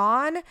going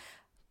on,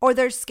 or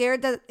they're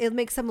scared that it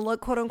makes them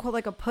look quote unquote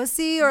like a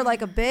pussy or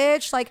like a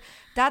bitch. Like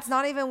that's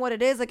not even what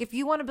it is. Like if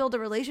you want to build a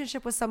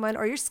relationship with someone,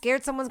 or you're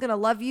scared someone's going to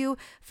love you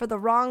for the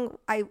wrong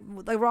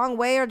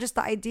way, or just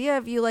the idea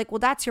of you, like, well,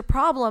 that's your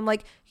problem.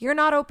 Like you're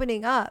not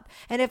opening up.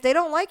 And if they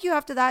don't like you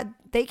after that,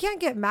 they can't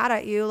get mad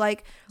at you.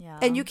 Like,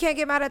 and you can't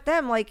get mad at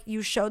them. Like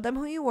you showed them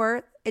who you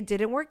were. It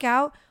didn't work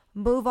out.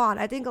 move on.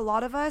 I think a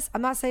lot of us,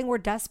 I'm not saying we're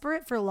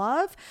desperate for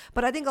love,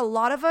 but I think a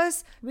lot of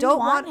us don't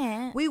want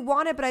it. We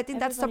want it, but I think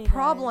that's the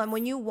problem.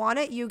 When you want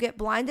it, you get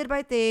blinded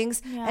by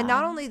things. Yeah. And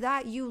not only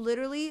that, you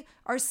literally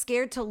are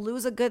scared to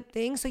lose a good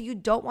thing. So you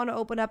don't want to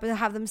open up and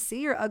have them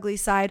see your ugly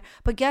side.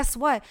 But guess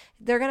what?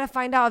 They're going to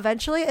find out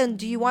eventually. And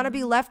do you want to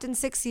be left in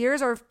 6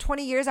 years or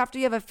 20 years after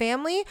you have a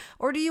family?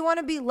 Or do you want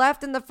to be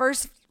left in the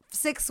first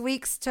 6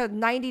 weeks to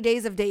 90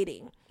 days of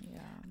dating?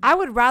 I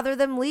would rather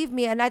them leave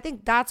me. And I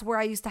think that's where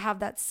I used to have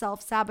that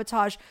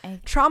self-sabotage.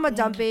 Trauma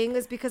dumping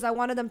is because I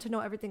wanted them to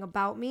know everything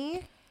about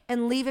me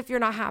and leave if you're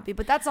not happy.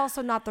 But that's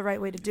also not the right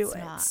way to do it.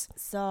 Not.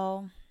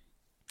 So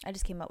I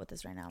just came up with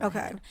this right now.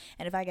 Okay.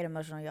 And if I get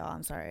emotional, y'all,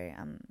 I'm sorry.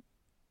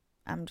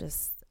 I'm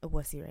just a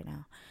wussy right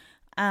now.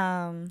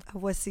 A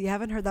wussy. I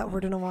haven't heard that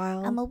word in a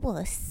while. I'm a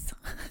wuss.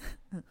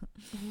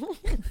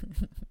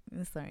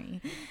 Sorry.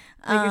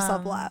 Make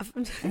yourself laugh.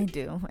 I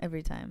do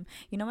every time.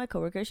 You know, my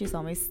coworker, she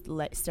saw me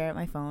stare at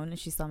my phone and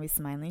she saw me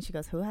smiling. She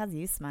goes, "Who has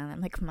you smiling?" I'm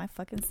like, "My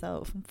fucking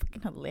self. I'm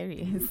fucking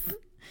hilarious."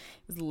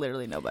 It's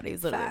literally nobody.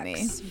 It's literally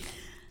me.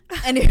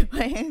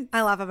 Anyway,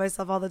 I laugh at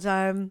myself all the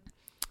time.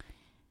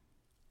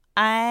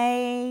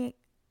 I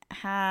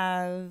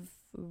have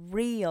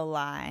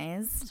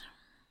realized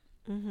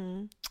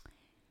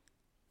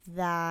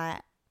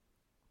that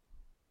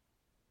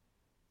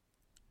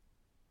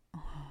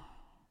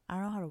I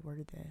don't know how to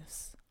word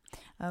this.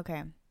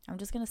 Okay, I'm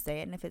just gonna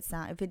say it, and if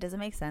it doesn't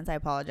make sense, I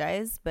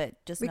apologize. But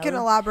we can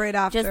elaborate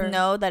after. Just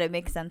know that it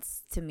makes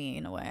sense to me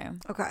in a way.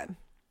 Okay.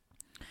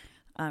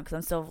 Because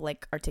I'm still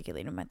like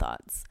articulating my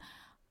thoughts.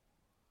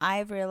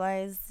 I've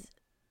realized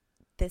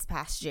this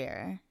past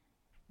year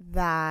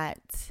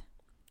that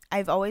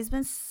I've always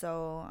been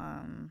so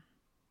and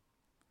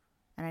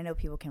I know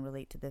people can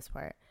relate to this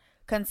part,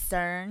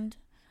 concerned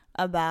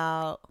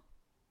about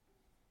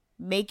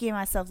making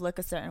myself look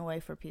a certain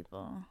way for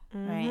people,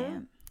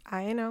 right?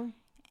 I know.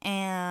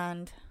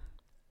 And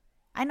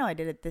I know I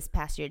did it this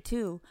past year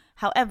too.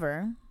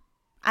 However,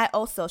 I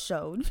also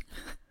showed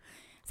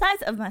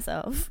sides of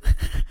myself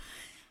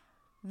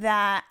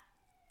that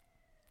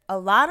a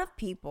lot of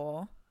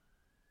people,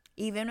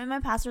 even in my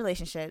past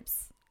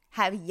relationships,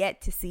 have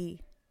yet to see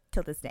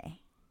till this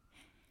day.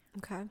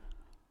 Okay.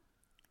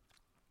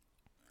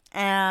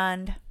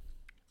 And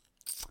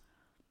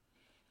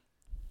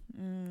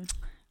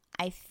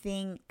I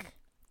think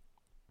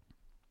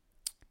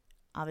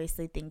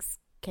obviously things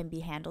can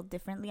be handled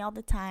differently all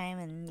the time,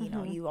 and you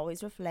know, you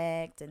always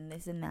reflect and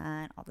this and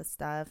that, all this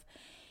stuff.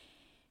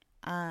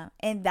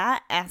 And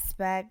that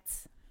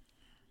aspect,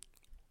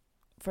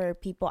 for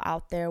people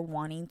out there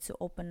wanting to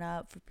open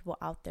up, for people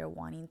out there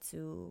wanting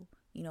to,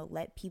 you know,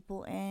 let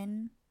people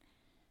in,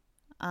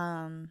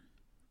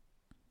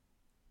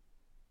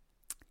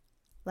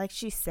 like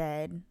she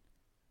said,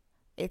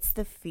 it's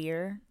the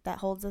fear that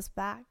holds us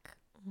back.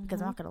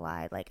 Because I'm not gonna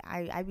lie, like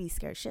I be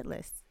scared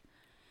shitless.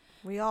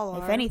 We all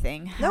are. If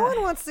anything, no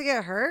one wants to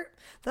get hurt.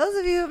 Those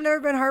of you who've never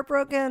been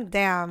heartbroken,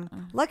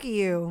 damn, lucky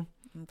you.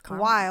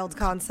 Wild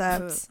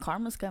concept.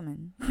 Karma's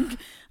coming.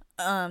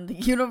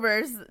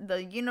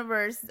 The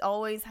universe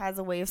always has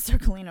a way of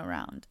circling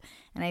around,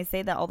 and I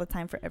say that all the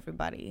time for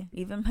everybody,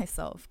 even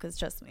myself, because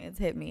trust me, it's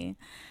hit me.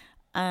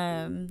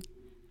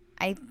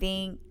 I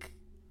think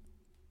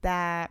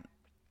that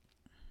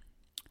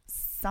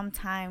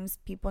sometimes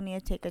people need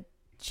to take a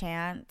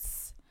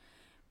chance,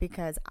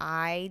 because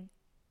I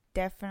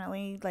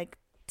definitely like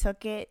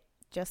took it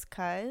just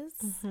cause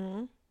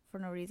for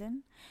no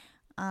reason.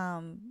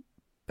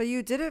 But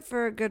you did it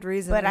for a good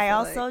reason. But I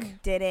also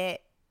did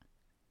it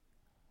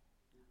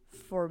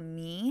for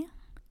me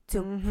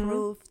to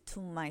prove to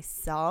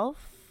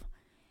myself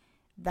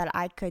that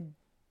I could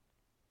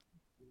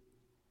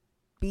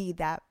be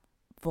that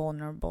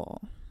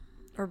vulnerable,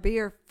 or be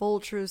your full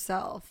true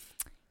self.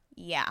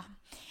 Yeah.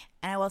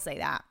 And I will say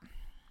that.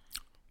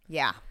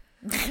 Yeah.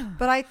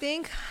 But I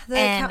think go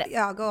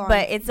on.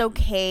 But it's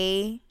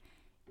okay.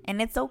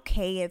 And it's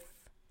okay if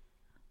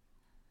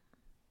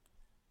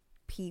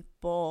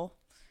people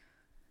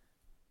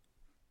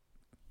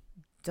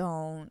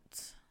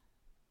don't,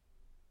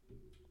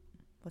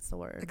 what's the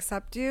word?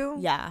 Accept you?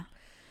 Yeah.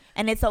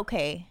 And it's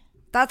okay.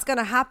 That's going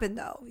to happen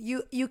though.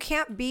 You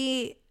can't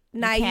be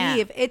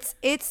naive.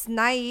 It's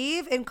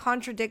naive and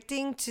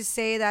contradicting to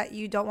say that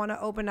you don't want to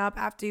open up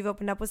after you've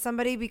opened up with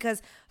somebody,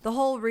 because the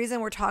whole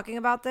reason we're talking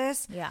about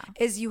this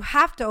is you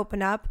have to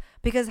open up,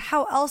 because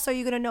how else are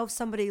you going to know if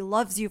somebody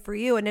loves you for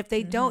you? And if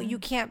they don't, you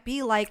can't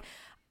be like,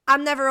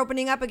 I'm never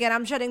opening up again,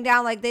 I'm shutting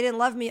down, like they didn't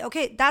love me.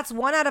 Okay, that's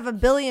 1 out of a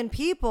billion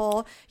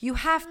people. You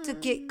have to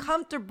get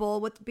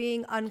comfortable with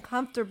being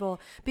uncomfortable,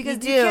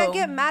 because you can't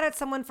get mad at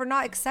someone for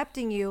not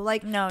accepting you.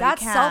 Like, no,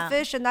 that's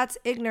selfish and that's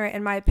ignorant,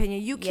 in my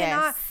opinion. You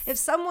cannot, if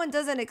someone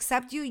doesn't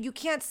accept you, you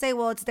can't say,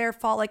 well, it's their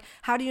fault. Like,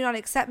 how do you not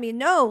accept me?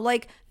 No,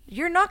 like,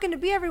 you're not going to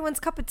be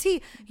everyone's cup of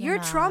tea. Your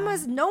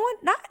traumas,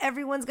 not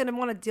everyone's going to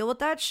want to deal with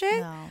that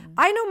shit. No.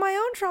 I know my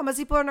own traumas.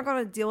 People are not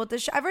going to deal with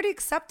this shit. I've already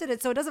accepted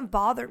it, so it doesn't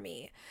bother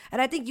me.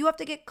 And I think you have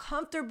to get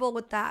comfortable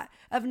with that,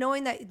 of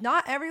knowing that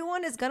not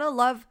everyone is going to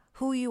love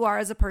who you are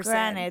as a person.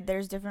 Granted,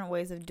 there's different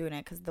ways of doing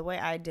it, because the way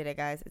I did it,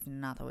 guys, is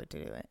not the way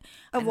to do it.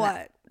 Of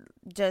what?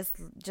 Just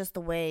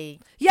the way.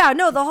 Yeah,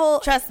 no, the whole.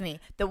 Trust me,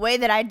 the way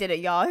that I did it,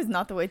 y'all, is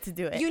not the way to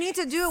do it. You need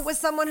to do it with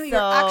someone who you're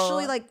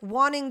actually like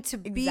wanting to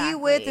be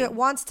with, that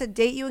wants to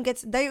date you, and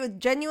they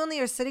genuinely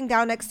are sitting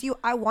down next to you.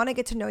 I want to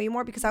get to know you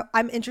more because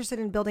I'm interested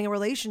in building a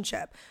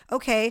relationship.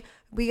 Okay,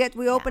 we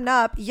open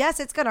up. Yes,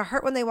 it's gonna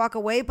hurt when they walk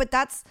away, but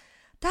that's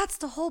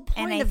the whole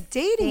point of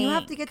dating. You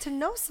have to get to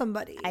know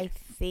somebody. I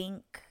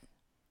think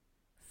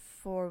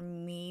for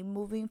me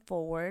moving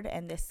forward,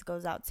 and this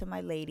goes out to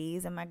my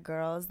ladies and my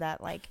girls that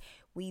like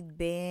we've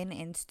been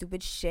in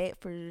stupid shit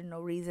for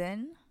no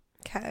reason.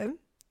 Okay.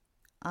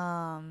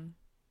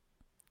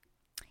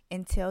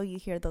 Until you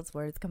hear those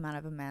words come out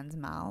of a man's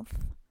mouth,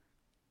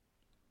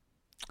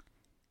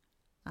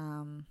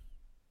 don't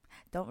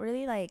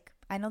really like,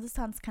 I know this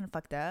sounds kind of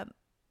fucked up,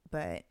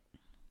 but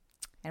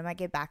I might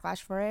get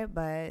backlash for it,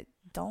 but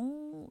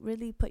don't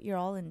really put your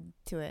all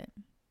into it.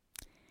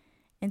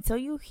 Until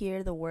you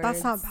hear the words.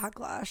 That's not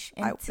backlash.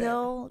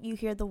 Until you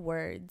hear the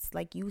words,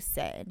 like you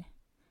said,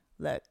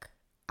 look,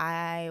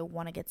 I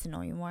want to get to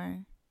know you more.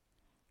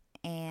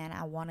 And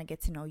I want to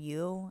get to know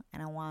you.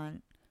 And I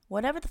want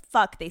whatever the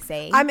fuck they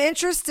say. I'm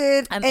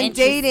interested in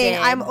dating.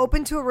 I'm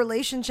open to a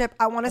relationship.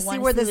 I want to see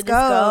where this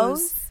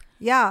goes.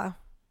 Yeah.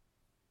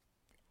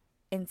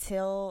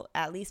 Until,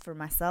 at least for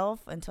myself,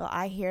 until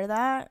I hear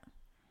that.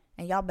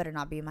 And y'all better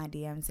not be in my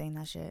DM saying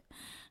that shit.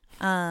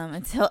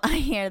 Until I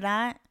hear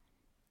that,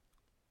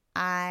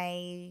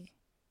 I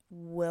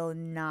will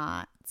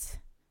not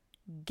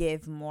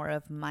give more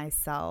of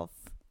myself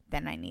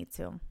than I need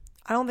to.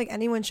 I don't think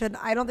anyone should.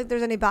 I don't think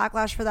there's any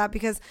backlash for that,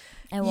 because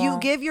you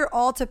give your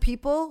all to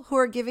people who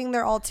are giving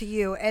their all to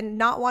you, and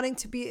not wanting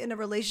to be in a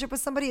relationship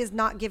with somebody is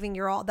not giving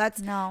your all.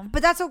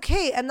 But that's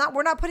okay. And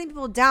we're not putting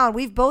people down.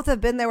 We've both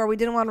have been there where we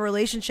didn't want a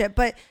relationship,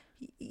 but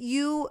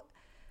you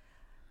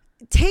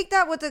take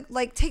that with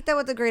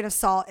a grain of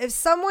salt. If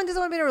someone doesn't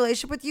want to be in a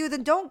relationship with you,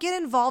 then don't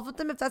get involved with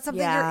them if that's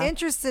something you're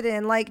interested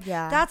in.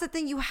 That's the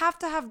thing. You have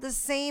to have the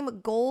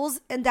same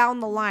goals, and down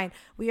the line,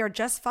 we are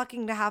just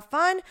fucking to have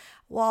fun.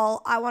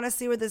 Well, I want to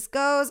see where this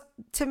goes.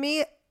 To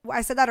me,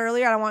 I said that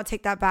earlier, and I want to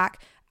take that back.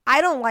 I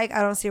want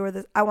to see where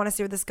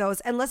this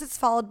goes, unless it's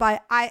followed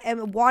by I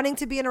am wanting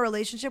to be in a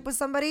relationship with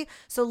somebody,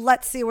 so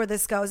let's see where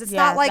this goes. It's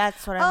not like,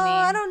 that's what I mean.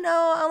 I don't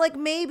know, I'm like,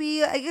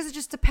 maybe, I guess it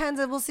just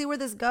depends, and we'll see where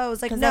this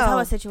goes. Like, no, that's how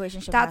a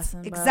situation should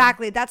happen,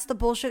 exactly, that's the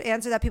bullshit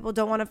answer that people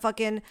don't want to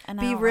fucking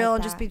be real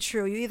and just be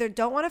true. You either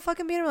don't want to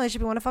fucking be in a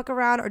relationship, you want to fuck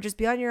around, or just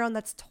be on your own.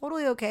 That's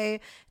totally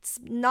okay.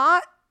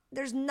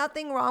 There's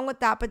nothing wrong with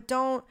that, but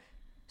don't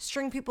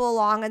string people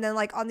along. And then,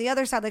 like, on the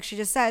other side, like she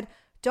just said,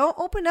 don't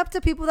open up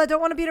to people that don't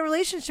want to be in a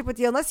relationship with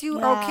you, unless you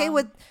are okay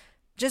with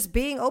just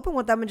being open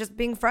with them and just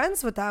being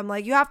friends with them.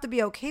 Like, you have to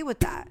be okay with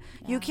that.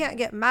 You can't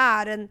get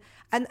mad. And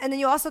then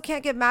you also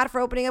can't get mad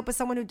for opening up with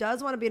someone who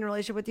does want to be in a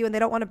relationship with you and they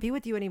don't want to be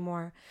with you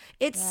anymore.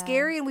 It's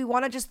scary, and we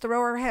want to just throw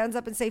our hands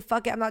up and say,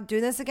 fuck it, I'm not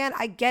doing this again.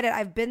 I get it.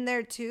 I've been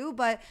there too,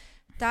 but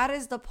that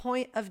is the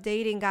point of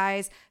dating,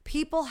 guys.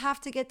 People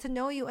have to get to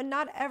know you, and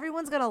not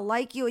everyone's going to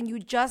like you, and you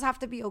just have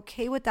to be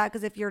okay with that,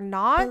 because if you're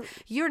not,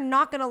 you're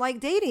not going to like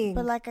dating.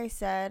 But like I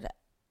said,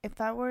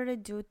 if I were to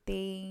do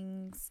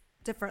things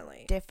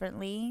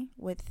differently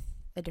with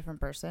a different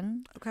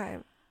person, okay,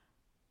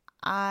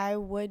 I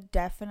would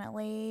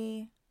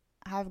definitely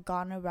have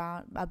gone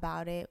around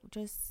about it,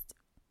 just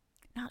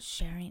not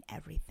sharing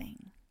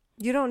everything.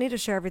 You don't need to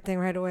share everything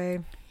right away.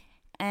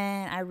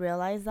 And I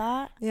realized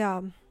that.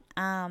 Yeah.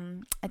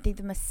 I think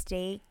the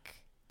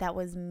mistake that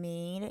was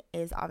made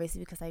is obviously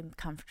because I'm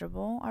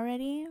comfortable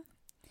already.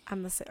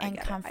 I'm the same. And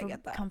I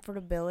get that.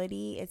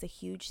 Comfortability is a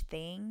huge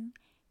thing,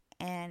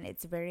 and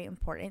it's very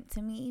important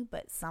to me.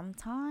 But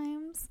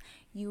sometimes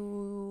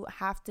you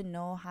have to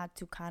know how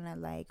to kind of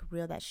like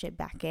reel that shit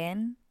back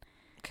in.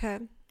 Okay.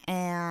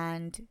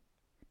 And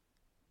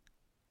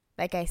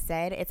like I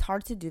said, it's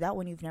hard to do that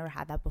when you've never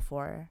had that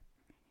before.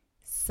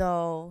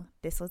 So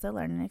this was a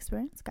learning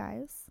experience,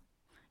 guys.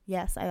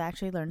 Yes, I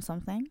actually learned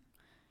something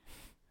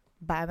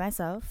by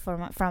myself,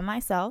 from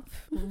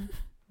myself,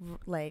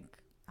 like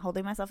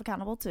holding myself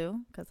accountable too,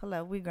 because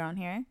hello, we grown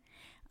here.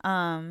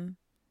 But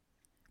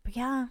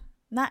yeah,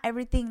 not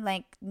everything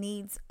like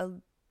needs a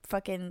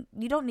fucking,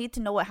 you don't need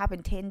to know what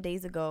happened 10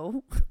 days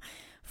ago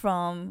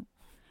from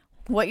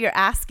what you're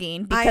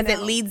asking, because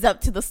it leads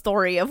up to the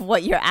story of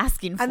what you're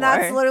asking for. And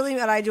that's literally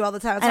what I do all the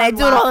time. And I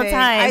do it all the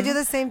time. I do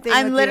the same thing.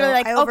 I'm literally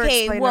like,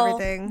 okay, well,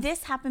 everything.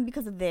 This happened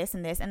because of this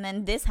and this, and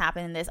then this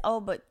happened and this.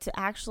 Oh, but to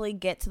actually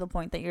get to the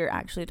point that you're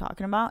actually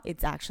talking about,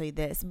 it's actually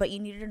this. But you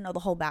need to know the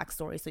whole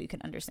backstory so you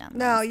can understand.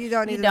 No, you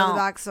don't need to know the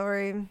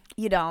backstory.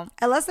 You don't.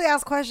 Unless they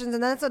ask questions,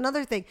 and that's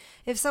another thing.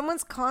 If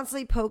someone's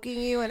constantly poking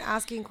you and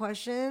asking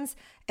questions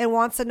and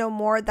wants to know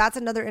more, that's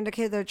another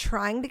indicator they're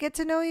trying to get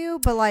to know you.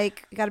 But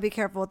like, you got to be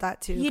careful with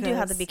that too. You do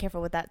have to be careful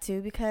with that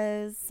too,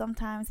 because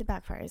sometimes it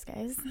backfires,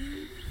 guys.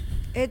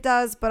 It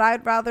does, but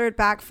I'd rather it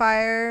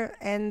backfire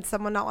and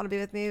someone not want to be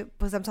with me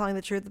because I'm telling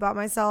the truth about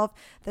myself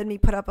than me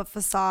put up a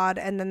facade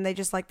and then they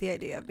just like the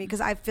idea of me,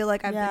 because I feel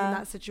like I've been in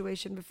that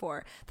situation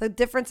before. The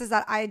difference is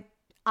that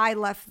I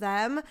left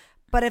them,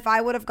 but if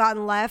I would have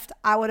gotten left,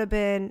 I would have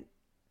been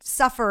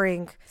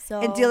suffering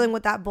and dealing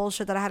with that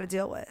bullshit that I had to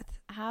deal with.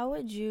 How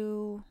would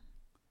you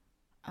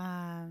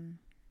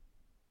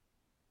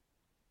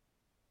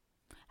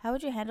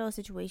handle a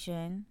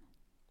situation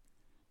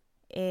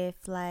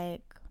if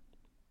like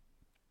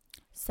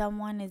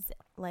someone is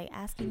like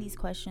asking these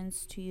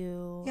questions to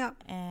you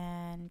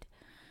and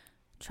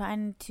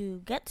trying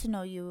to get to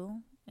know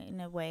you in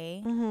a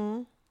way,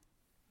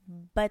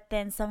 but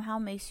then somehow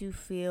makes you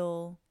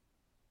feel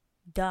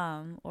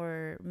dumb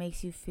or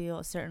makes you feel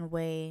a certain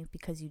way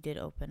because you did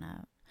open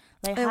up?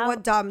 Like, and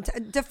what dumb?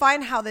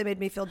 Define how they made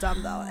me feel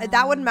dumb, though.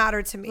 That would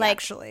matter to me, like,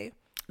 actually.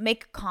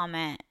 Make a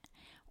comment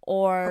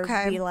or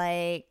be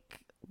like,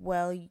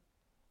 well,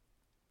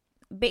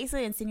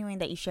 basically insinuating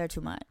that you share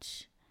too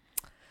much.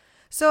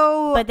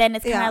 So, but then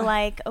it's kind of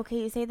like,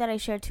 okay, you say that I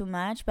share too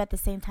much, but at the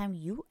same time,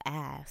 you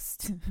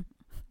asked.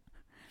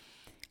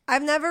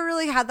 I've never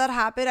really had that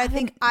happen. I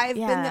think I've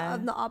been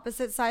on the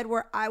opposite side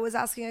where I was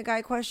asking a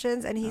guy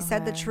questions and he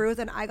said the truth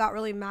and I got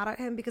really mad at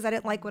him because I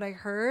didn't like what I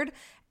heard.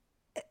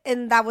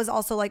 And that was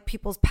also like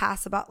people's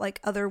past about like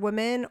other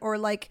women or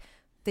like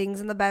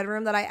things in the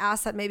bedroom that I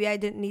asked that maybe I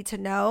didn't need to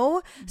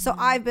know. So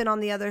I've been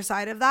on the other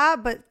side of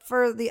that. But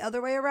for the other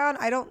way around,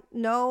 I don't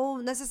know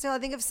necessarily.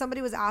 I think if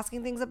somebody was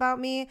asking things about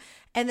me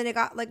and then it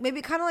got like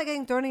maybe kind of like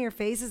getting thrown in your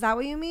face, is that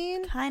what you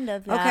mean? Kind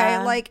of, yeah.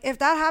 Okay, like if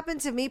that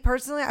happened to me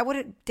personally, I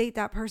wouldn't date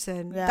that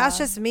person. Yeah. That's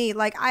just me.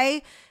 Like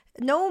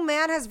no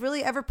man has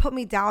really ever put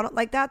me down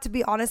like that, to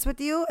be honest with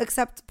you,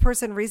 except the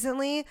person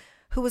recently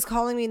who was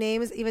calling me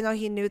names even though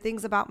he knew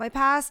things about my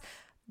past.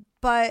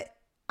 But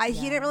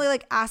he didn't really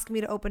like ask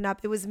me to open up.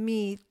 It was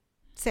me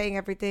saying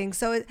everything.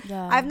 So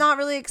I've not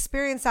really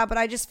experienced that, but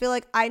I just feel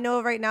like I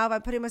know right now if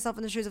I'm putting myself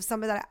in the shoes of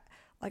somebody that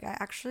I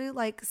actually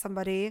like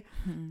somebody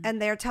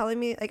and they're telling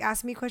me, like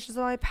asking me questions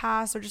about my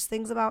past or just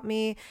things about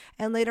me.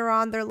 And later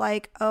on they're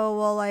like, oh,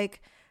 well,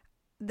 like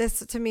this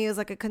to me is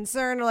like a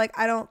concern, or like,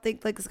 I don't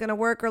think like it's going to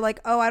work, or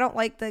like, oh, I don't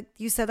like that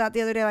you said that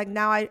the other day. Like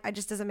now I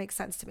just doesn't make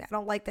sense to me. I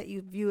don't like that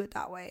you view it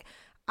that way.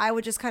 I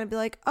would just kind of be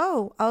like,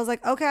 oh, I was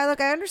like, okay, look,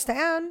 I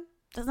understand.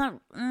 That's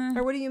not.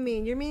 Or what do you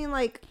mean? You're meaning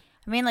like?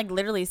 I mean, like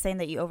literally saying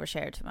that you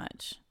overshare too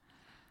much,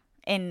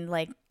 and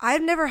like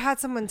I've never had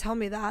someone tell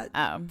me that.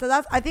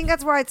 So I think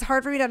that's where it's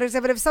hard for me to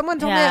understand. But if someone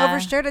told me I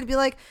overshared, I'd be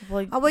like,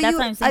 well,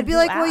 I'd be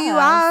like, well, you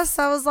asked.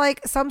 I was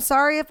like, so I'm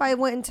sorry if I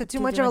went into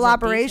too much of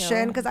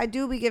elaboration, because I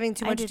do be giving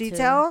too much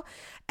detail,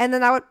 and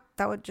then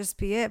that would just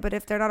be it. But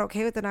if they're not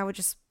okay with it, I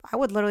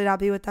would literally not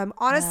be with them.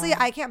 Honestly,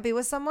 I can't be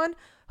with someone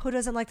who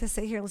doesn't like to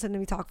sit here and listen to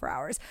me talk for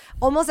hours.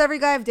 Almost every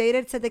guy I've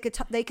dated said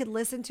they could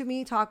listen to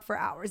me talk for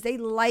hours. They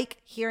like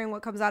hearing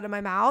what comes out of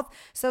my mouth.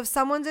 So if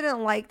someone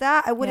didn't like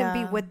that, I wouldn't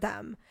be with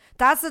them.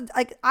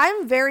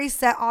 I'm very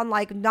set on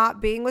like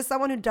not being with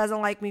someone who doesn't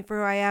like me for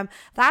who I am.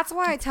 That's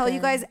why I tell you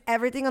guys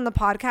everything on the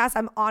podcast.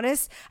 I'm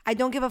honest. I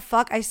don't give a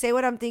fuck. I say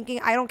what I'm thinking.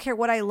 I don't care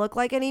what I look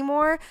like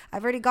anymore.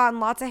 I've already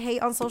gotten lots of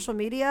hate on social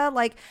media.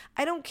 Like,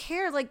 I don't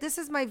care. Like, this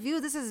is my view.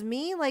 This is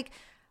me. Like,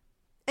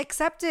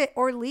 accept it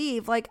or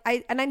leave. Like,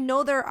 I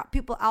know there are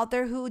people out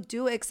there who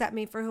do accept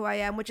me for who I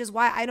am, which is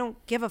why I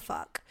don't give a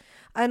fuck.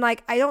 And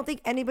like, I don't think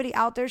anybody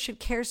out there should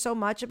care so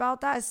much about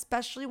that,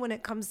 especially when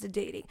it comes to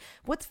dating.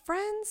 With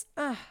friends,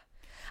 I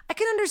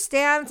can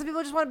understand. Some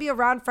people just want to be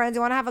around friends. They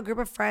want to have a group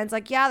of friends.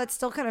 Like, yeah, that's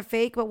still kind of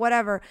fake, but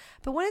whatever.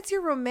 But when it's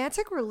your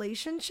romantic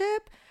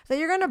relationship that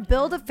you're going to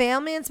build a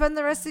family and spend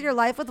the rest of your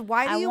life with,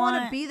 why do you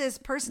want to be this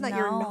person that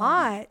you're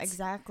not?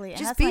 Exactly.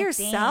 Just be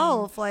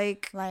yourself. Thing.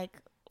 Like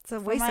it's a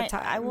waste of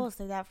time. I will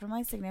say that for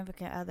my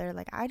significant other,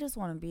 like, I just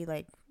want to be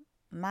like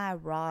my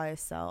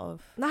rawest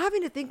self, not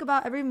having to think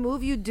about every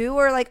move you do,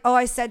 or like, oh,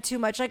 I said too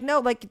much. Like, no,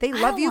 like they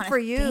love you for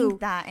you. Think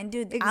that, and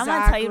dude, exactly. I'm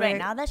gonna tell you right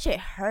now, that shit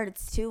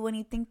hurts too when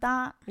you think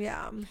that.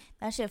 Yeah,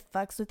 that shit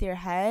fucks with your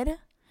head.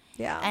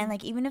 Yeah, and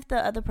like, even if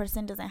the other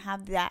person doesn't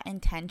have that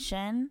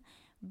intention,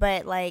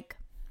 but like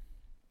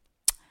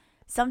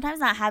sometimes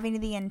not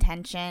having the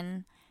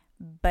intention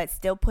but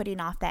still putting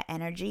off that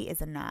energy is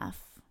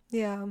enough.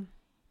 Yeah.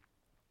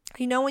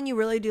 You know, when you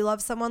really do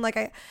love someone, like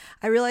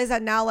I realize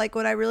that now, like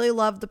when I really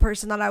loved the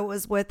person that I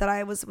was with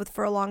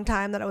for a long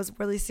time, that I was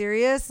really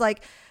serious,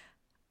 like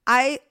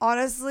I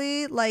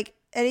honestly, like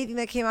anything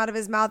that came out of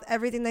his mouth,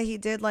 everything that he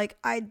did, like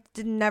I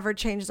did never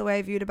change the way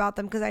I viewed about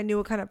them, because I knew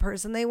what kind of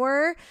person they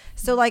were.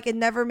 So like it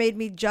never made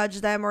me judge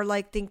them or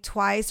like think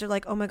twice or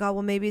like, oh my God,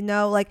 well maybe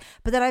no. Like,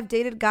 but then I've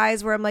dated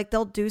guys where I'm like,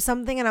 they'll do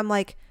something and I'm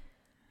like,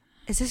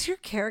 is this your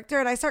character?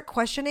 And I start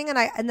questioning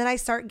and then I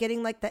start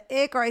getting like the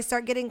ick, or I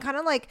start getting kind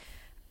of like,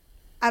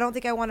 I don't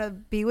think I want to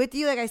be with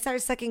you. Like I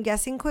started second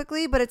guessing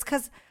quickly, but it's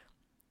because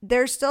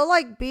they're still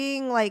like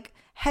being like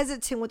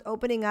hesitant with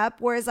opening up.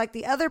 Whereas like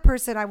the other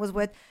person I was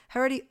with had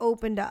already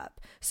opened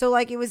up. So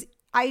like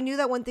I knew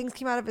that when things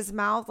came out of his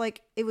mouth,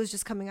 like it was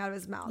just coming out of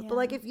his mouth. Yeah. But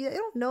like if you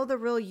don't know the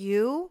real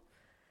you,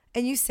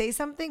 and you say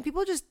something,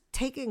 people just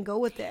take it and go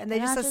with it, and they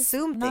just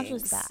assume things. Not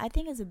just that. I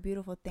think it's a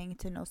beautiful thing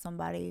to know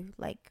somebody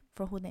like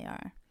for who they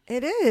are.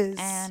 It is,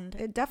 and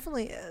it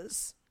definitely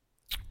is.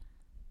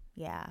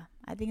 Yeah,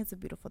 I think it's a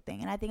beautiful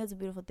thing, and I think it's a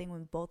beautiful thing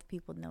when both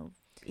people know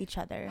each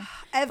other,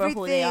 everything,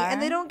 for who they are.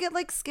 And they don't get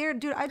like scared,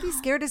 dude. I'd be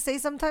scared to say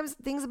sometimes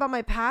things about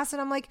my past,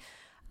 and I'm like,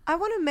 I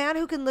want a man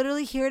who can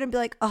literally hear it and be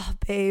like, oh,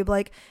 babe,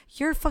 like,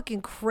 you're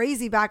fucking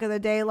crazy back in the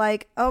day.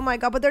 Like, oh my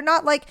God. But they're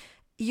not like,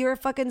 you're a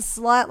fucking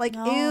slut. Like,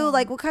 no. Ew,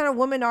 like, what kind of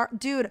woman are,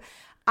 dude,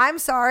 I'm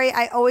sorry.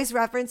 I always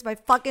reference my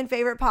fucking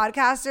favorite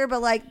podcaster,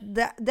 but like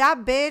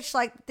that bitch,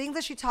 like things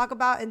that she talk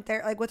about in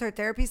like with her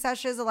therapy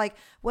sessions, or like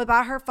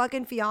about her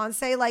fucking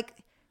fiance, like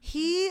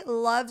he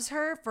loves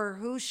her for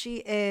who she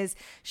is.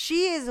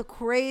 She is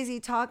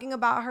crazy talking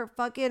about her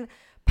fucking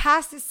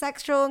past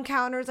sexual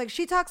encounters. Like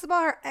she talks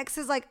about her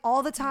exes like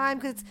all the time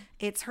because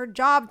it's her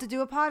job to do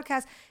a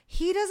podcast.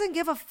 He doesn't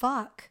give a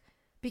fuck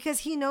because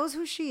he knows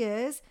who she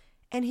is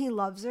and he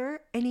loves her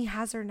and he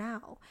has her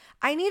now.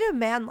 I need a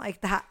man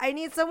like that. I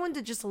need someone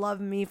to just love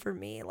me for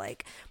me.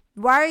 Like,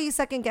 why are you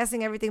second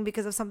guessing everything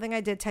because of something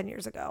I did 10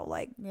 years ago?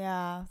 Like,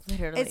 yeah,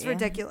 literally. It's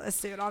ridiculous,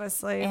 dude,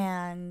 honestly.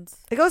 And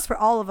it goes for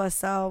all of us,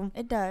 so.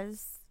 It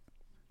does.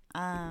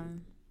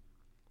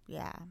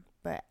 Yeah,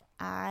 but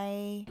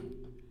I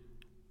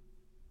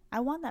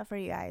want that for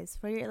you guys,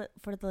 for the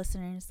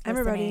listeners.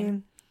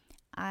 Everybody.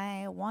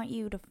 I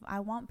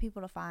want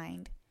people to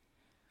find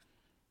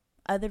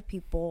other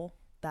people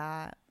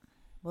that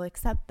will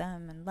accept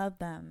them and love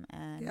them,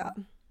 and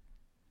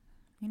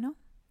you know,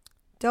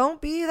 don't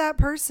be that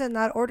person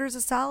that orders a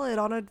salad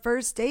on a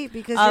first date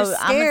because you're scared.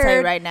 I'm gonna tell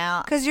you right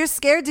now, because you're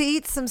scared to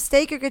eat some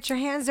steak or get your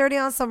hands dirty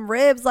on some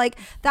ribs. Like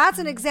that's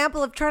an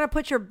example of trying to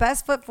put your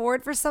best foot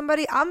forward for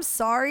somebody. I'm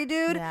sorry,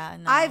 dude. Yeah,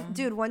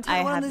 no. One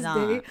time on this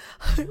date,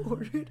 I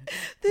ordered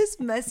this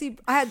messy.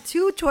 I had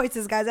two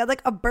choices, guys. I had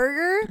like a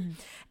burger.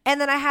 And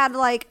then I had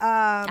like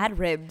I had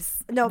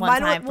ribs. No,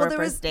 mine was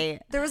first date.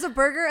 There was a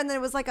burger, and then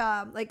it was like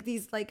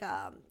these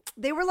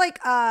they were like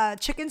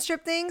chicken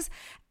strip things,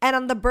 and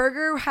on the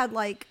burger had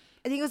like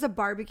I think it was a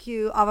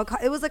barbecue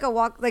avocado. It was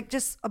like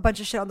just a bunch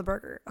of shit on the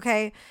burger.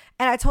 Okay,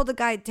 and I told the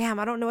guy, damn,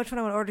 I don't know which one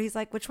I want to order. He's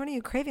like, which one are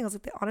you craving? I was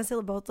like, they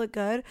honestly both look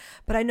good,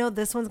 but I know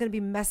this one's gonna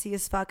be messy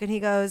as fuck. And he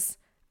goes,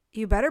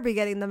 you better be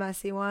getting the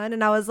messy one.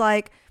 And I was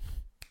like,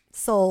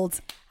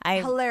 sold.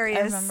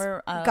 Hilarious. I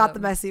remember got the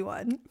messy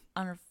one.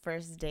 On our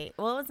first date.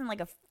 Well, it wasn't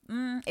like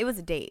it was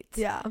a date.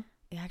 Yeah.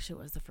 It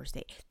actually was the first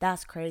date.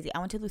 That's crazy. I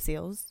went to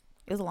Lucille's.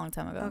 It was a long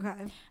time ago.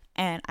 Okay.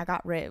 And I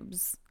got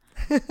ribs.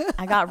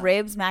 I got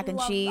ribs, mac and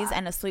cheese,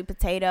 and a sweet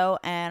potato,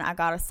 and I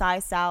got a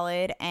side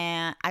salad,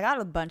 and I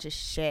got a bunch of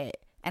shit.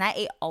 And I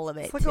ate all of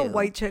it. It's like a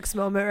White Chicks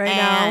moment right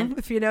now.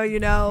 If you know, you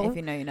know. If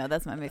you know, you know.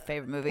 That's my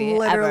favorite movie.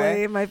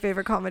 Literally, ever. My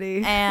favorite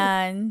comedy.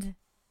 And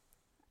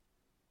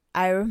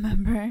I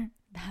remember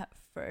that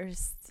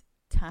first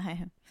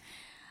time.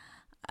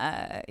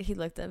 He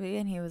looked at me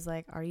and he was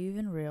like, "Are you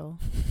even real?"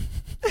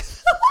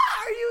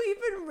 Are you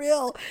even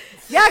real?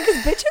 Yeah, because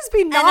bitches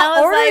be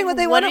not ordering like, what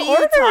they want to order. What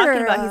are you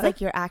talking about? He's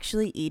like, "You're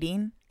actually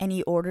eating," and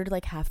he ordered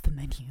like half the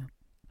menu.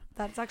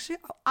 That's actually,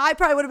 I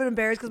probably would have been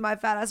embarrassed because my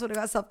fat ass would have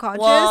got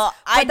self-conscious. Well,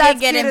 I did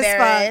get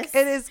embarrassed.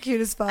 It is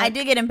cute as fuck. I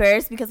did get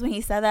embarrassed because when he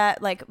said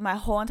that, like my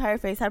whole entire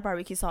face had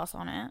barbecue sauce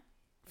on it.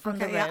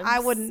 Okay, yeah,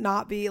 I would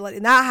not be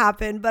letting that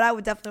happen, but I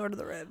would definitely order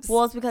the ribs.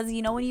 Well, it's because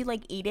you know when you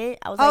like eat it,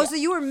 I was like, so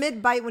you were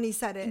mid bite when he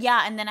said it.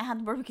 Yeah, and then I had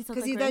the barbecue sauce.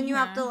 Because then you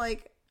have to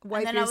like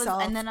wipe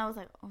yourself. And then I was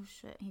like, oh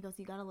shit. He goes,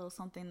 you got a little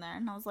something there,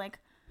 and I was like,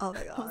 oh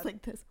my god. I was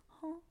like this.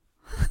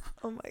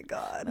 Oh my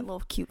god. My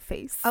little cute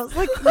face. I was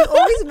like, you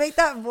always make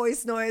that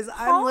voice noise.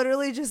 I'm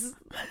literally just,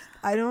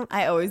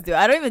 I always do.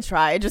 I don't even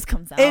try. It just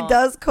comes out. It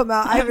does come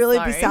out. I really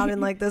be sounding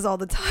like this all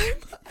the time.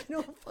 I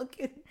don't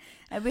fucking.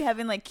 I'd be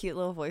having like cute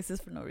little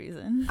voices for no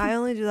reason. I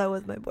only do that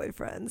with my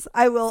boyfriends.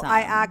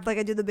 I act like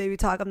I do the baby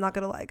talk. I'm not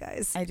gonna lie,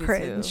 guys. I do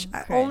cringe. Too.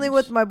 Only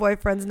with my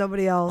boyfriends,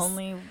 nobody else.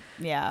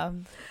 Yeah.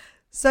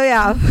 So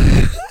yeah.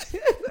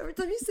 Every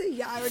time you say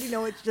yeah, I already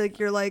know it's like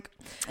you're like,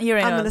 I'm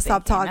gonna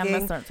stop talking. I'm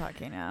gonna start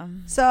talking now.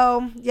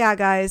 So yeah,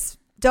 guys,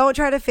 don't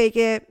try to fake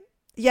it.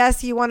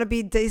 Yes, you want to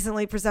be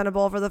decently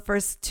presentable for the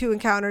first 3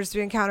 encounters,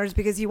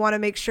 because you want to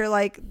make sure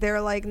like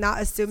they're like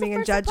not assuming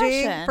and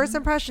judging. First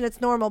impression,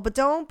 it's normal, but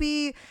don't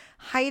be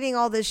hiding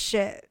all this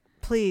shit.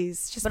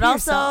 Please, just be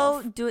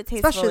yourself. Do it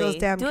tastefully. Especially those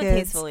damn kids. Do it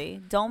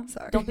tastefully.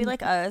 Don't be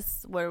like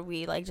us where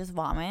we like just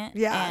vomit.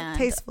 Yeah,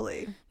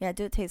 tastefully. Yeah,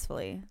 do it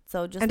tastefully.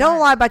 So just don't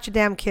lie about your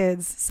damn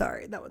kids.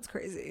 Sorry, that one's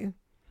crazy.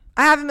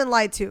 I haven't been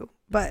lied to,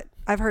 but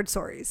I've heard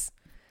stories.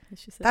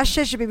 That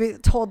shit should be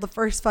told the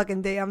first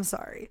fucking day. I'm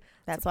sorry.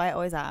 That's why I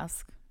always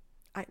ask.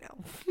 I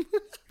know.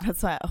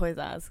 That's why I always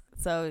ask.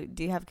 So,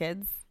 do you have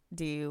kids?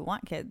 Do you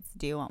want kids?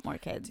 Do you want more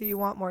kids? Do you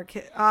want more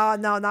kids?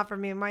 No, not for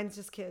me. Mine's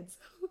just kids.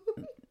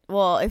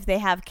 Well, if they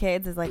have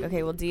kids, it's like,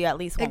 okay, well, do you at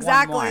least want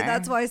one more?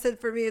 That's why I said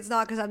for me, it's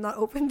not, because I'm not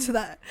open to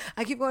that.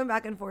 I keep going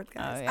back and forth,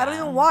 guys. Oh, yeah. I don't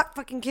even want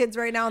fucking kids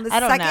right now in this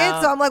second. Know.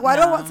 So I'm like, why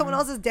do I want someone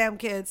else's damn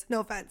kids?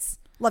 No offense.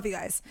 Love you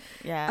guys.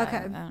 Yeah. Okay.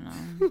 I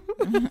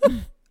don't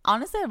know.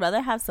 honestly, I'd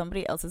rather have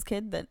somebody else's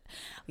kid than,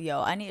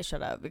 I need to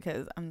shut up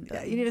because I'm done.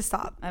 Yeah, you need to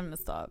stop. I'm gonna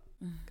stop.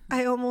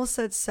 I almost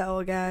said so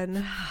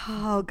again.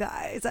 Oh,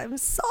 guys, I'm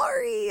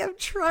sorry. I'm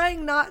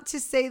trying not to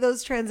say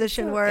those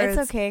transition words.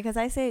 It's okay because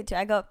I say it too.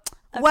 I go,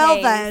 okay,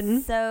 well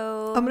then.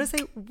 So I'm gonna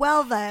say,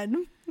 well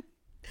then.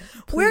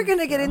 We're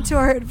gonna get into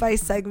our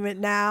advice segment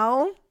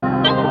now.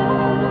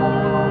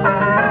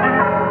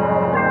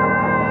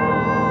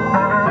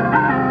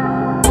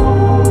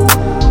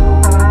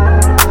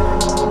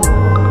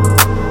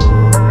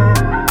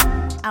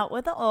 Out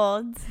with the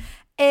old,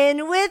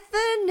 in with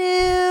the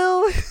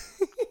new.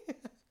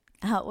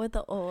 Out with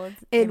the old,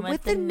 in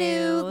with the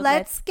new.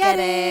 Let's get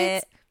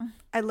it.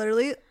 I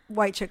literally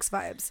white chicks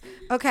vibes.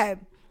 Okay,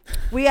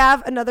 we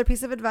have another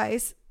piece of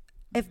advice.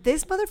 If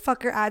this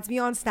motherfucker adds me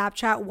on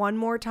Snapchat one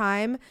more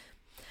time,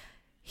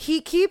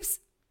 he keeps.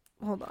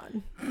 Hold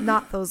on,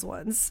 not those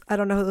ones. I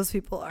don't know who those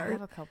people are. I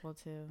have a couple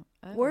too.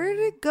 Where did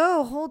it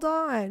go? Hold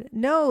on.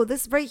 No,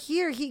 this right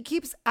here. He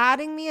keeps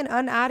adding me and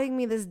unadding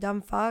me. This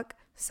dumb fuck.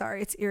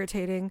 Sorry, it's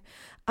irritating.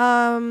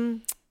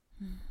 Okay,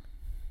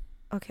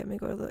 let me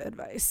go to the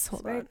advice.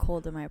 Hold on. It's very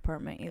cold in my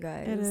apartment, you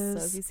guys. It is.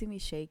 So if you see me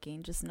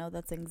shaking, just know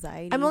that's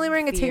anxiety. I'm only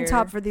wearing fear. a tank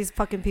top for these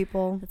fucking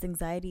people. That's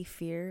anxiety,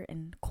 fear,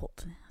 and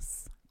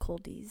coldness.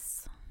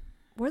 Coldies.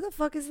 Where the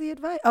fuck is the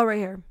advice? Oh, right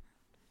here.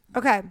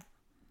 Okay.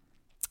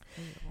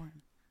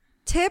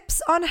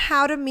 Tips on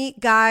how to meet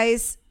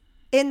guys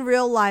in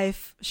real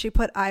life. She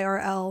put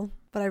IRL,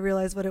 but I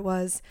realized what it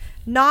was.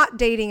 Not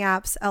dating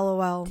apps,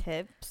 LOL.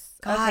 Tips.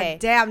 God okay.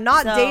 damn,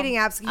 not so dating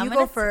apps. You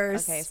go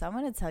first. Okay, so I'm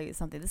going to tell you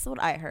something. This is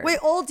what I heard. Wait,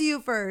 old you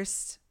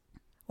first.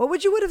 What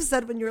would you would have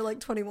said when you were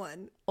like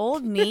 21?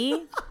 Old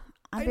me?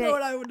 I know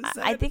what I would have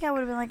said. I think I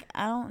would have been like,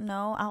 I don't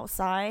know,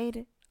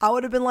 outside. I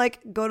would have been like,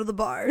 go to the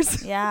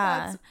bars.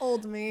 Yeah. That's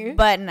old me.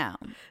 But no.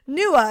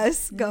 New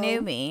us. Go.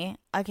 New me.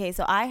 Okay,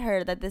 so I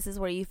heard that this is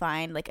where you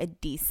find like a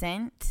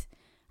decent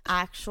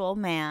actual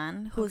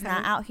man who's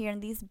not out here in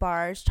these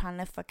bars trying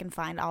to fucking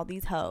find all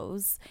these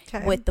hoes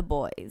with the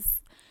boys.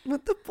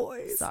 With the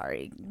boys.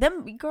 Sorry.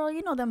 Them, girl,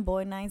 you know them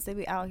boy nights. They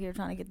be out here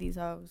trying to get these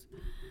hoes.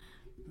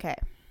 Okay.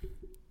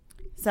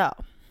 So.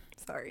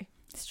 Sorry.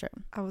 It's true.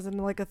 I was in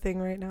like a thing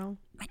right now.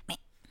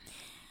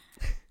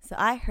 So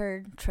I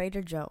heard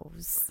Trader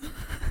Joe's.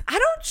 I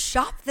don't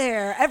shop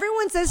there.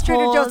 Everyone says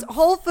Trader Joe's.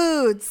 Whole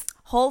Foods,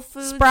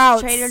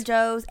 Sprouts, Trader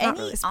Joe's,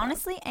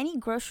 honestly, any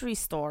grocery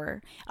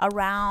store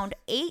around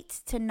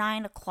 8 to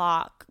 9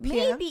 o'clock,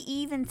 maybe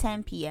even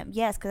 10 p.m.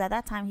 Yes, because at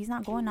that time he's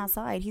not going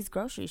outside. He's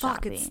grocery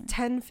shopping. It's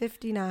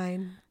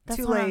 10:59.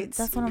 Too late.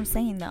 That's what I'm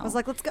saying though. I was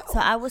like, let's go. So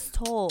I was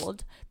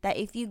told that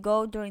if you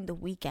go during the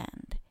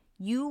weekend,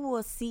 you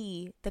will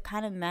see the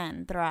kind of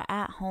men that are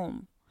at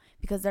home.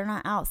 Because they're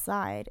not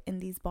outside in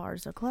these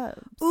bars or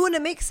clubs. Ooh, and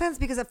it makes sense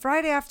because at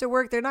Friday after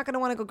work, they're not going to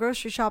want to go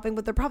grocery shopping,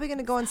 but they're probably going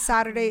to go on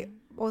Saturday,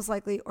 most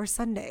likely, or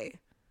Sunday.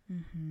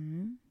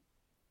 Mm-hmm.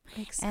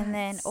 Makes sense. And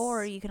then,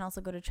 or you can also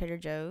go to Trader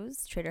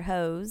Joe's, Trader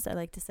Hoes, I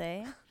like to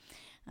say.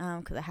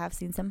 Because I have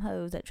seen some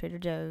hoes at Trader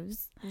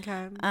Joe's.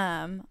 Okay.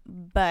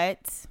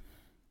 But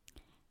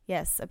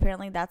yes,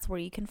 apparently that's where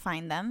you can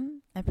find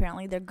them.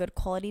 Apparently they're good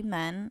quality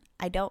men.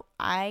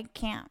 I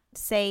can't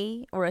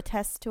say or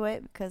attest to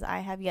it because I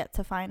have yet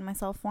to find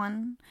myself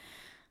one.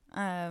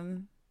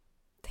 Damn.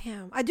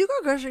 I do go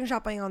grocery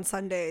shopping on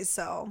Sundays,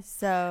 so.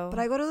 But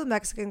I go to the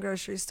Mexican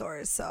grocery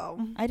stores, so.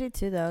 I do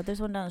too, though.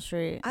 There's one down the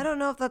street. I don't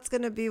know if that's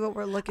going to be what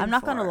we're looking for. I'm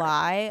not going to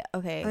lie.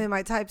 Okay. I mean,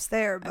 my type's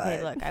there, but.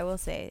 Okay, look, I will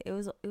say it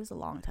was a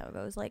long time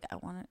ago. It was like,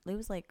 it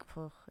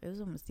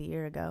was almost a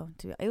year ago.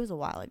 It was a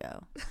while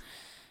ago.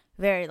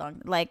 Very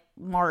long, like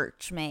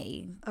March,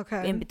 May.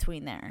 Okay. In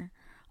between there.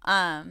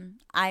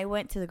 I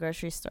went to the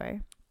grocery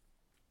store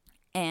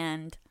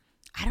and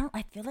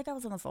I feel like I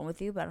was on the phone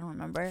with you, but I don't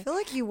remember. I feel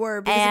like you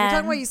were, because if you're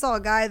talking about you saw a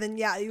guy, then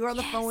yeah, you were on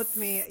the phone with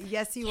me.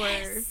 Yes, you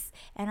were.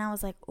 And I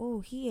was like,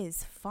 oh, he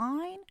is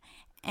fine.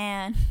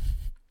 And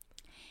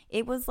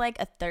it was like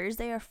a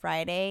Thursday or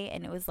Friday,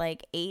 and it was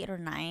like 8 or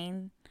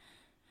 9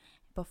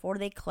 before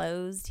they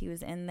closed. He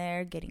was in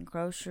there getting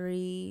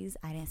groceries.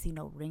 I didn't see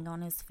no ring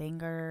on his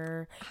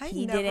finger.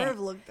 He never have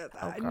looked at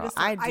that. Oh, girl,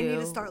 I need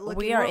to start looking.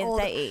 We are at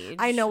that age.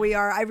 I know we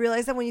are. I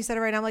realized that when you said it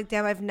right now. I'm like,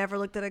 damn, I've never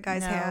looked at a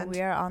guy's hand. We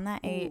are on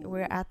that age.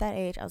 We're at that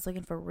age. I was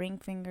looking for ring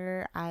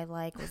finger. I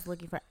was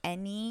looking for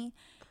any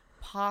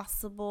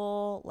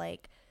possible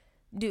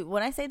dude.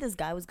 When I say this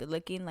guy was good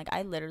looking,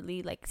 I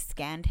literally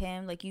scanned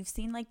him. You've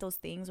seen those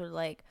things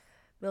where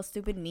real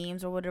stupid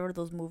memes or whatever,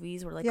 those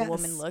movies where a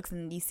woman looks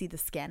and you see the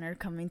scanner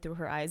coming through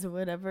her eyes or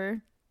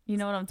whatever. You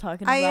know what I'm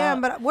talking about? I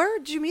am, but where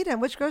did you meet him?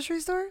 Which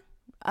grocery store?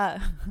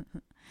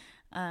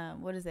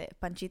 What is it?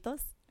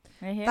 Panchitos?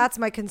 Right here? That's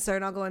my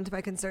concern. I'll go into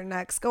my concern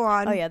next. Go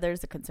on. Oh yeah,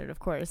 there's a concern, of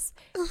course.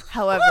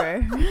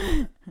 However,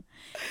 we're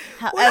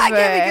not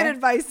giving good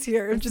advice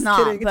here. I'm just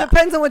kidding. It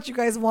depends on what you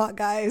guys want,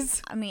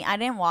 guys. I mean, I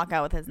didn't walk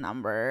out with his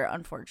number,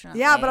 unfortunately.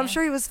 Yeah, but I'm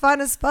sure he was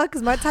fun as fuck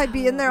because my type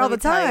be in there all the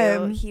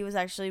time. He was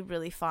actually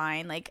really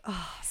fine.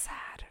 Oh,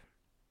 sad.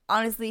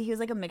 honestly, he was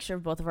like a mixture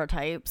of both of our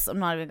types. I'm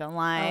not even gonna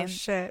lie. Oh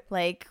shit!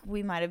 Like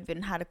we might have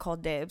had to call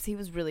dibs. He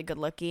was really good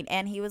looking,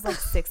 and he was like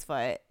 6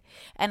 foot,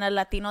 and a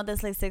Latino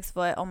that's like 6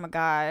 foot. Oh my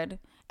god!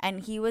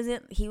 And he was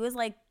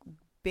like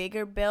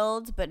bigger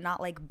build, but not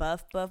like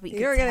buff. But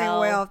you're getting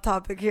way off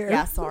topic here.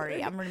 Yeah,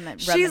 sorry. I'm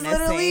reminiscing. She's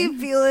literally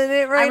feeling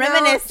it right now. I'm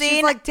reminiscing.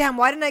 She's like, damn,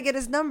 why didn't I get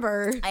his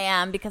number? I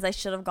am, because I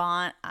should have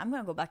gone. I'm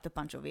gonna go back to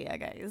Pancho Villa,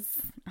 guys.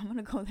 I'm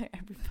gonna go there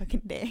every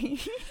fucking day.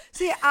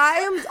 See, I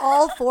am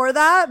all for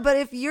that, but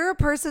if you're a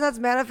person that's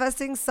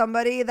manifesting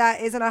somebody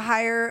that is in a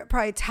higher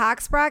probably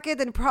tax bracket,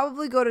 then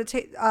probably go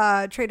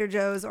to Trader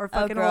Joe's or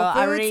fucking Whole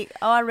Foods.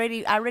 I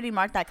already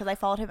marked that because I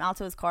followed him out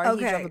to his car.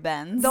 Okay. He drove a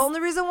Benz. The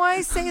only reason why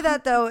I say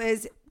that though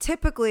is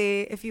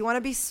typically if you want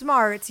to be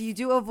smart, you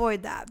do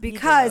avoid that,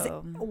 because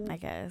I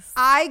guess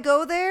I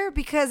go there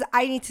because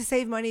I need to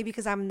save money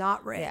because I'm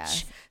not rich. Yeah.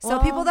 So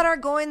people that are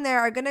going there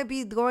are going to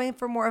be going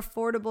for more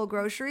affordable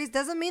groceries.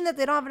 Doesn't mean that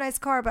they don't have a nice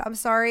car, but I'm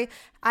sorry,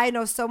 I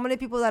know so many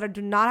people that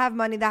do not have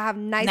money that have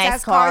nice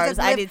ass cars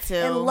that live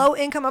in low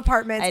income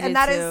apartments, and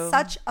that is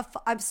such a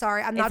I'm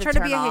sorry, I'm not trying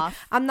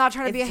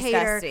to be a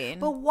hater,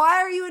 but why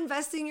are you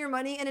investing your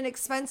money in an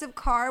expensive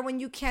car when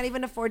you can't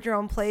even afford your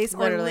own place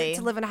or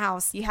to live in a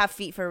house? You have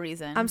feet for a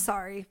reason. I'm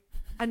sorry.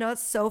 I know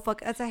it's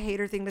that's a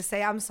hater thing to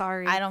say. I'm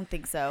sorry. I don't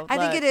think so. I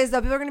think it is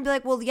though. People are gonna be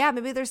like, well, yeah,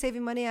 maybe they're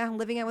saving money and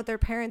living out with their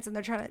parents and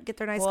they're trying to get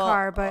their nice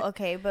car. But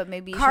okay, but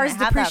maybe cars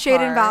depreciate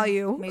in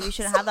value. Maybe you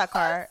shouldn't have that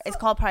car. It's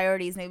called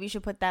priorities. Maybe you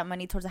should put that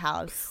money towards a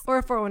house or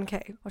a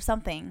 401k or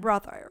something.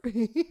 Roth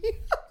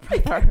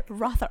IRA.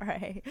 Roth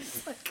IRA.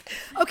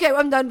 Okay,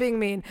 I'm done being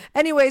mean.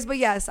 Anyways, but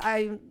yes,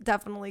 I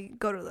definitely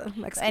go to the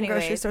Mexican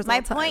grocery stores.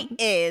 My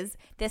point is,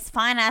 this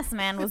fine ass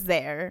man was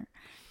there,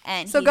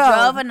 and he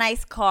drove a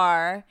nice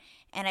car.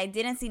 And I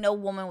didn't see no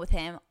woman with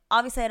him.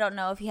 Obviously, I don't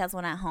know if he has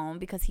one at home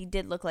because he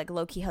did look like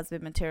low-key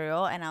husband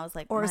material. And I was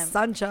like... Or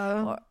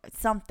Sancha. Or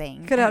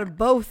something. Could have had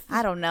both.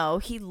 I don't know.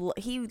 He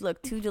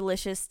looked too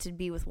delicious to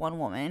be with one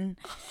woman.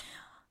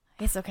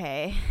 It's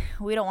okay.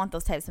 We don't want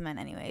those types of men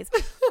anyways.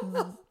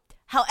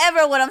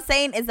 However, what I'm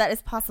saying is that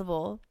it's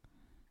possible.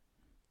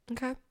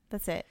 Okay.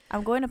 That's it.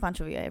 I'm going to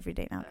Pancho Villa every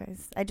day now,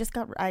 guys.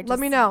 Let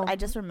me know. I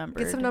just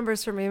remembered. Get some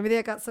numbers for me. Maybe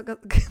I got some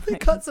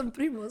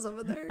primos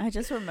over there. I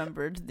just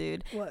remembered,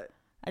 dude. What?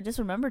 I just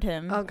remembered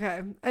him.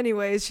 Okay.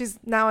 Anyways, she's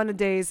now in a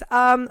daze.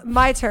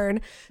 My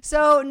turn.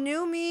 So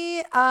new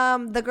me,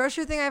 the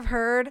grocery thing I've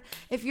heard,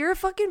 if you're a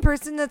fucking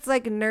person that's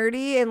like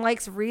nerdy and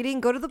likes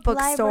reading, go to the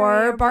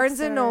bookstore,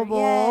 Barnes and Noble.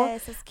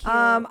 Yes, it's cute.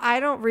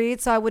 I don't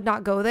read, so I would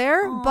not go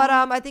there. Aww. But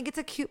I think it's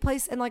a cute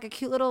place and like a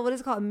cute little, what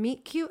is it called?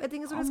 Meet cute, I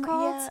think is what it's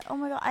called. Yeah. Oh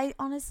my god. I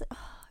honestly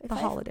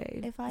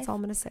holiday. That's all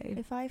I'm gonna say.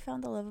 If I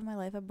found the love of my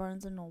life at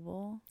Barnes and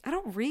Noble, I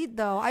don't read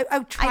though.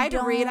 I've tried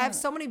to read. I have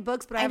so many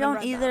books, but I haven't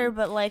read either. Them.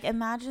 But like,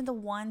 imagine the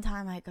one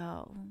time I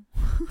go.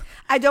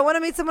 I don't want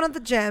to meet someone at the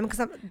gym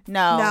because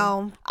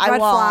no. Red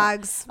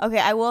flags. Okay,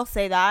 I will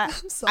say that.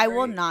 I'm sorry. I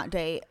will not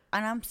date,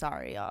 and I'm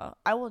sorry, y'all.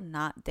 I will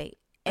not date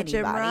anybody.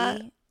 A gym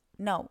rat?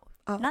 No,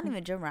 not even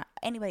a gym rat.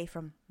 Anybody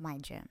from my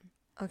gym.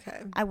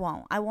 Okay. I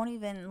won't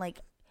even like.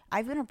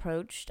 I've been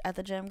approached at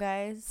the gym,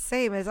 guys.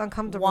 Same. It's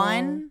uncomfortable.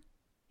 One,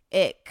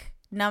 ick.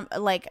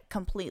 Like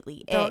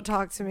completely. Don't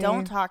talk to me.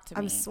 Don't talk to me.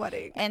 I'm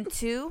sweating. And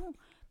 2,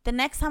 the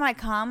next time I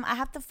come, I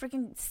have to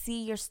freaking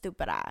see your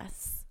stupid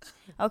ass.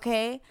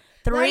 Okay.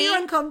 3, now you're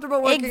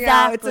uncomfortable working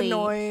out. It's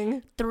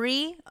annoying.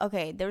 3,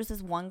 okay. There was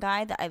this one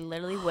guy that I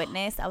literally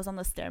witnessed. I was on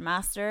the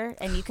Stairmaster,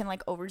 and you can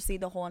like oversee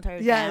the whole entire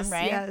gym,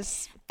 right?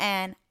 Yes.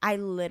 And I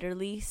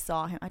literally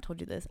saw him. I told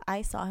you this.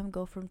 I saw him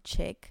go from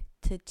chick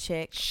to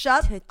chick.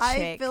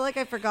 I feel like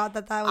I forgot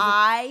that was.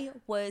 I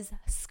was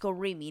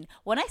screaming.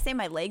 When I say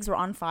my legs were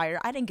on fire,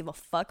 I didn't give a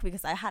fuck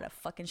because I had a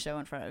fucking show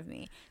in front of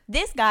me.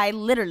 This guy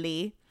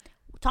literally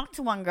talked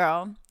to one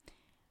girl,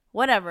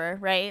 whatever,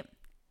 right?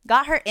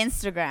 Got her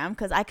Instagram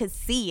because I could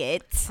see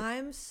it.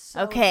 I'm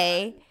so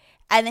okay. Bad.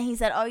 And then he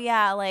said, "Oh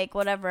yeah, like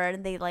whatever."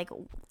 And they like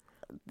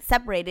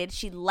separated.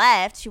 She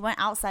left. She went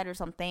outside or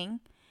something.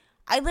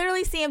 I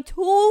literally see him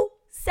 2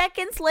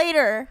 seconds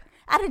later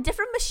at a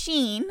different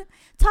machine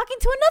talking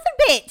to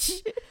another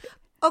bitch.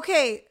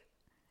 Okay.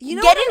 You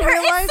know getting her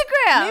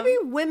Instagram. Maybe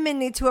women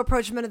need to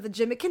approach men at the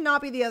gym. It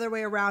cannot be the other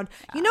way around.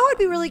 You know what'd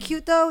be really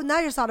cute though? Now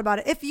I just thought about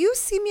it. If you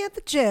see me at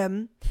the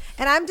gym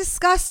and I'm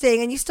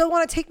disgusting and you still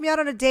want to take me out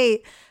on a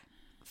date,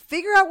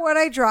 figure out what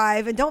I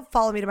drive and don't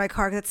follow me to my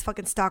car because that's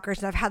fucking stalkers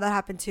and I've had that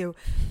happen too.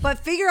 But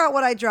figure out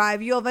what I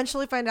drive. You'll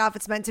eventually find out if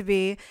it's meant to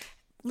be.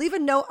 Leave a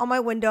note on my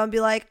window and be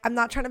like, I'm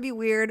not trying to be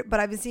weird, but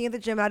I've been seeing you at the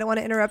gym. I don't want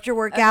to interrupt your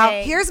workout.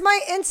 Okay. Here's my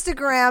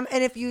Instagram.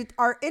 And if you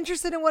are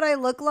interested in what I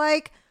look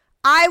like,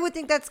 I would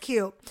think that's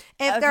cute.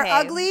 If they're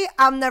ugly,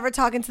 I'm never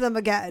talking to them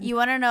again. You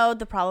want to know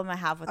the problem I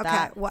have with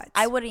that? What?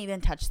 I wouldn't even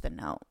touch the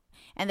note.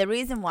 And the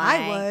reason why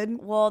I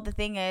would, well, the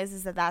thing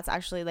is that that's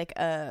actually like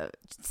a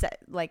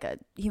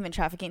human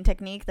trafficking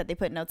technique that they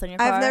put notes on your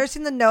car. I've never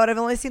seen the note. I've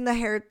only seen the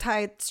hair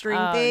tied string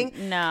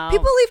thing. No,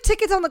 people leave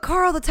tickets on the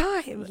car all the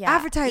time. Yeah,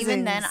 advertising.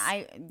 Even then,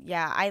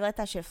 I let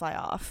that shit fly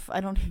off. I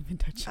don't even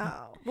touch it.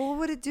 Oh, well, what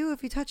would it do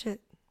if you touch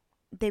it?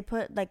 they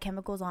put like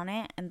chemicals on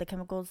it, and the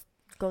chemicals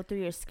go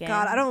through your skin.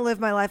 God, I don't live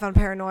my life on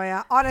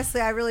paranoia.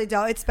 Honestly, I really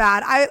don't. It's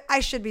bad. I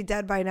should be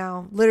dead by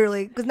now,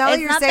 literally. Because now that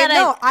you're saying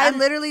I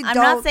literally don't. I'm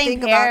not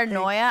saying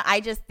paranoia. I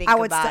just think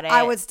about it.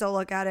 I would still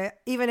look at it,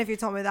 even if you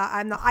told me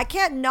that. I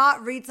can't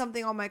not read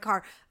something on my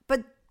car,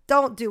 but.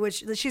 Don't do it.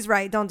 She's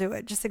right. Don't do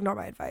it. Just ignore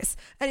my advice.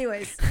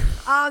 Anyways,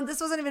 this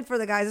wasn't even for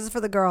the guys. This is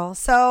for the girl.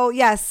 So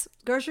yes,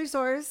 grocery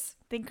stores.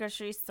 Think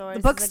grocery stores.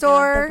 The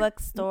bookstore. The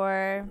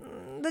bookstore.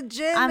 The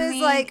gym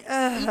is like.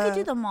 You could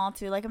do the mall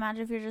too. Like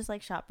imagine if you're just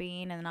like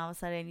shopping and then all of a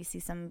sudden you see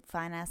some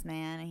fine ass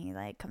man and he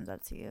like comes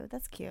up to you.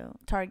 That's cute.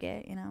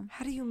 Target, you know.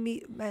 How do you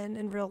meet men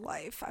in real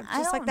life? I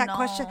just like that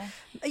question.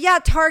 Yeah,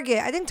 Target.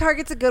 I think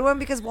Target's a good one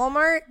because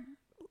Walmart.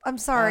 I'm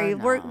sorry.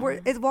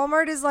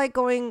 Walmart is like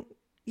going.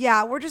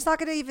 Yeah, we're just not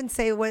going to even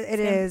say what it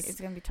is.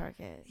 It's going to be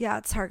Target. Yeah,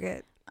 it's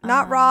Target.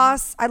 Not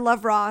Ross. I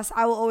love Ross.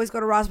 I will always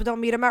go to Ross, but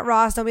don't meet him at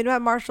Ross. Don't meet him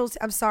at Marshall's.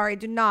 I'm sorry.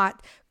 Do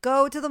not.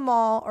 Go to the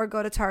mall or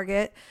go to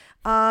Target.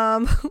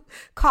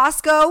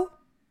 Costco.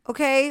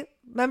 Okay.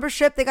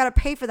 Membership. They got to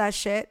pay for that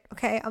shit.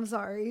 Okay. I'm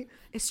sorry.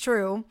 It's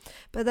true.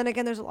 But then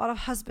again, there's a lot of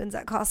husbands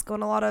at Costco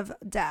and a lot of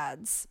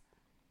dads.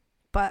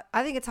 But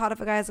I think it's hot if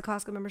a guy has a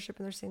Costco membership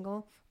and they're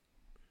single.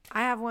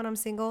 I have one. I'm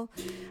single.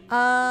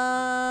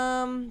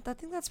 I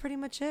think that's pretty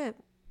much it.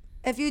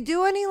 If you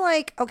do any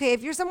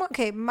if you're someone,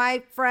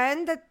 my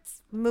friend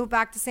that's moved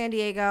back to San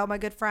Diego, my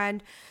good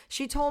friend,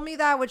 she told me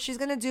that what she's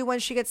going to do when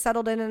she gets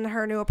settled in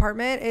her new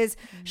apartment is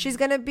she's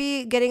going to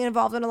be getting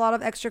involved in a lot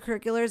of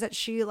extracurriculars that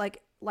she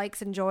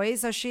likes,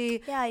 enjoys. So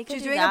she's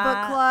doing a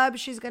book club.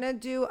 She's going to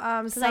do,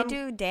 because I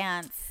do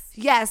dance.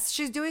 Yes.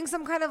 She's doing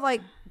some kind of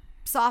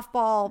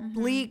softball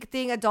league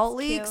thing, adult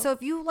league. Cute. So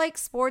if you like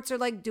sports or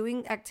like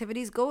doing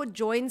activities, go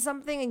join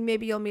something and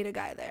maybe you'll meet a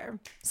guy there.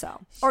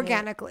 So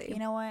organically. You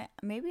know what?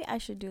 Maybe I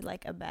should do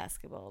like a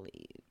basketball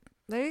league.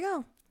 There you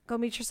go. Go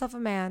meet yourself a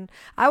man.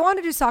 I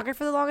wanted to do soccer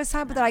for the longest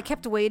time, but then I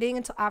kept waiting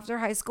until after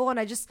high school and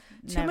I just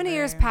too many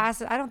years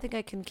passed. I don't think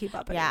I can keep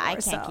up anymore. Yeah, I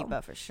can't keep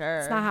up for sure.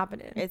 It's not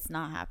happening. It's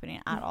not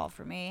happening at all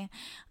for me.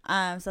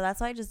 So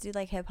that's why I just do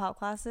like hip hop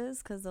classes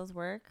because those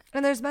work.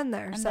 And there's men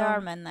there. And there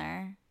are men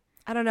there.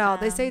 I don't know.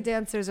 They say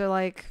dancers are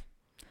like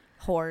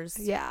whores.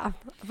 Yeah,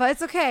 but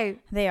it's okay.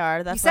 They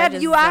are. That's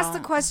you asked the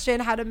question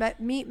how to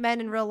meet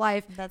men in real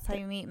life. That's how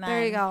you meet men.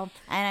 There you go.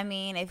 And I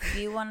mean, if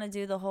you want to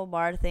do the whole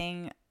bar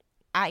thing,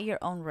 at your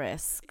own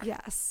risk.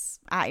 Yes,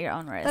 at your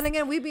own risk. Then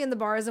again, we be in the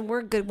bars and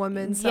we're good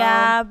women. So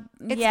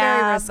it's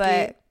very risky.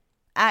 But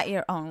at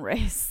your own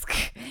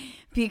risk,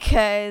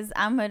 because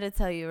I'm going to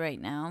tell you right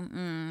now.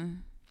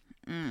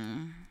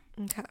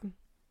 Okay.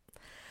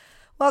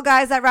 Well,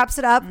 guys, that wraps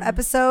it up.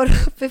 Episode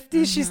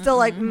 50. She's still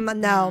like,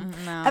 no.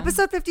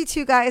 Episode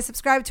 52, guys.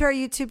 Subscribe to our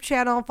YouTube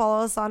channel.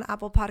 Follow us on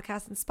Apple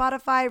Podcasts and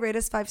Spotify. Rate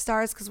us 5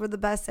 stars because we're the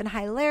best and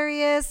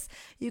hilarious.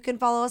 You can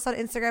follow us on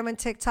Instagram and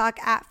TikTok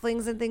at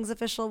Flings and Things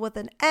Official with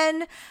an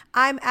N.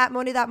 I'm at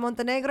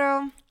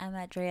Moni.Montenegro. I'm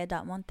at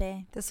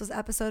Drea.Monte. This was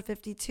episode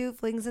 52,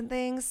 Flings and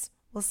Things.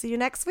 We'll see you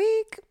next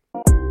week.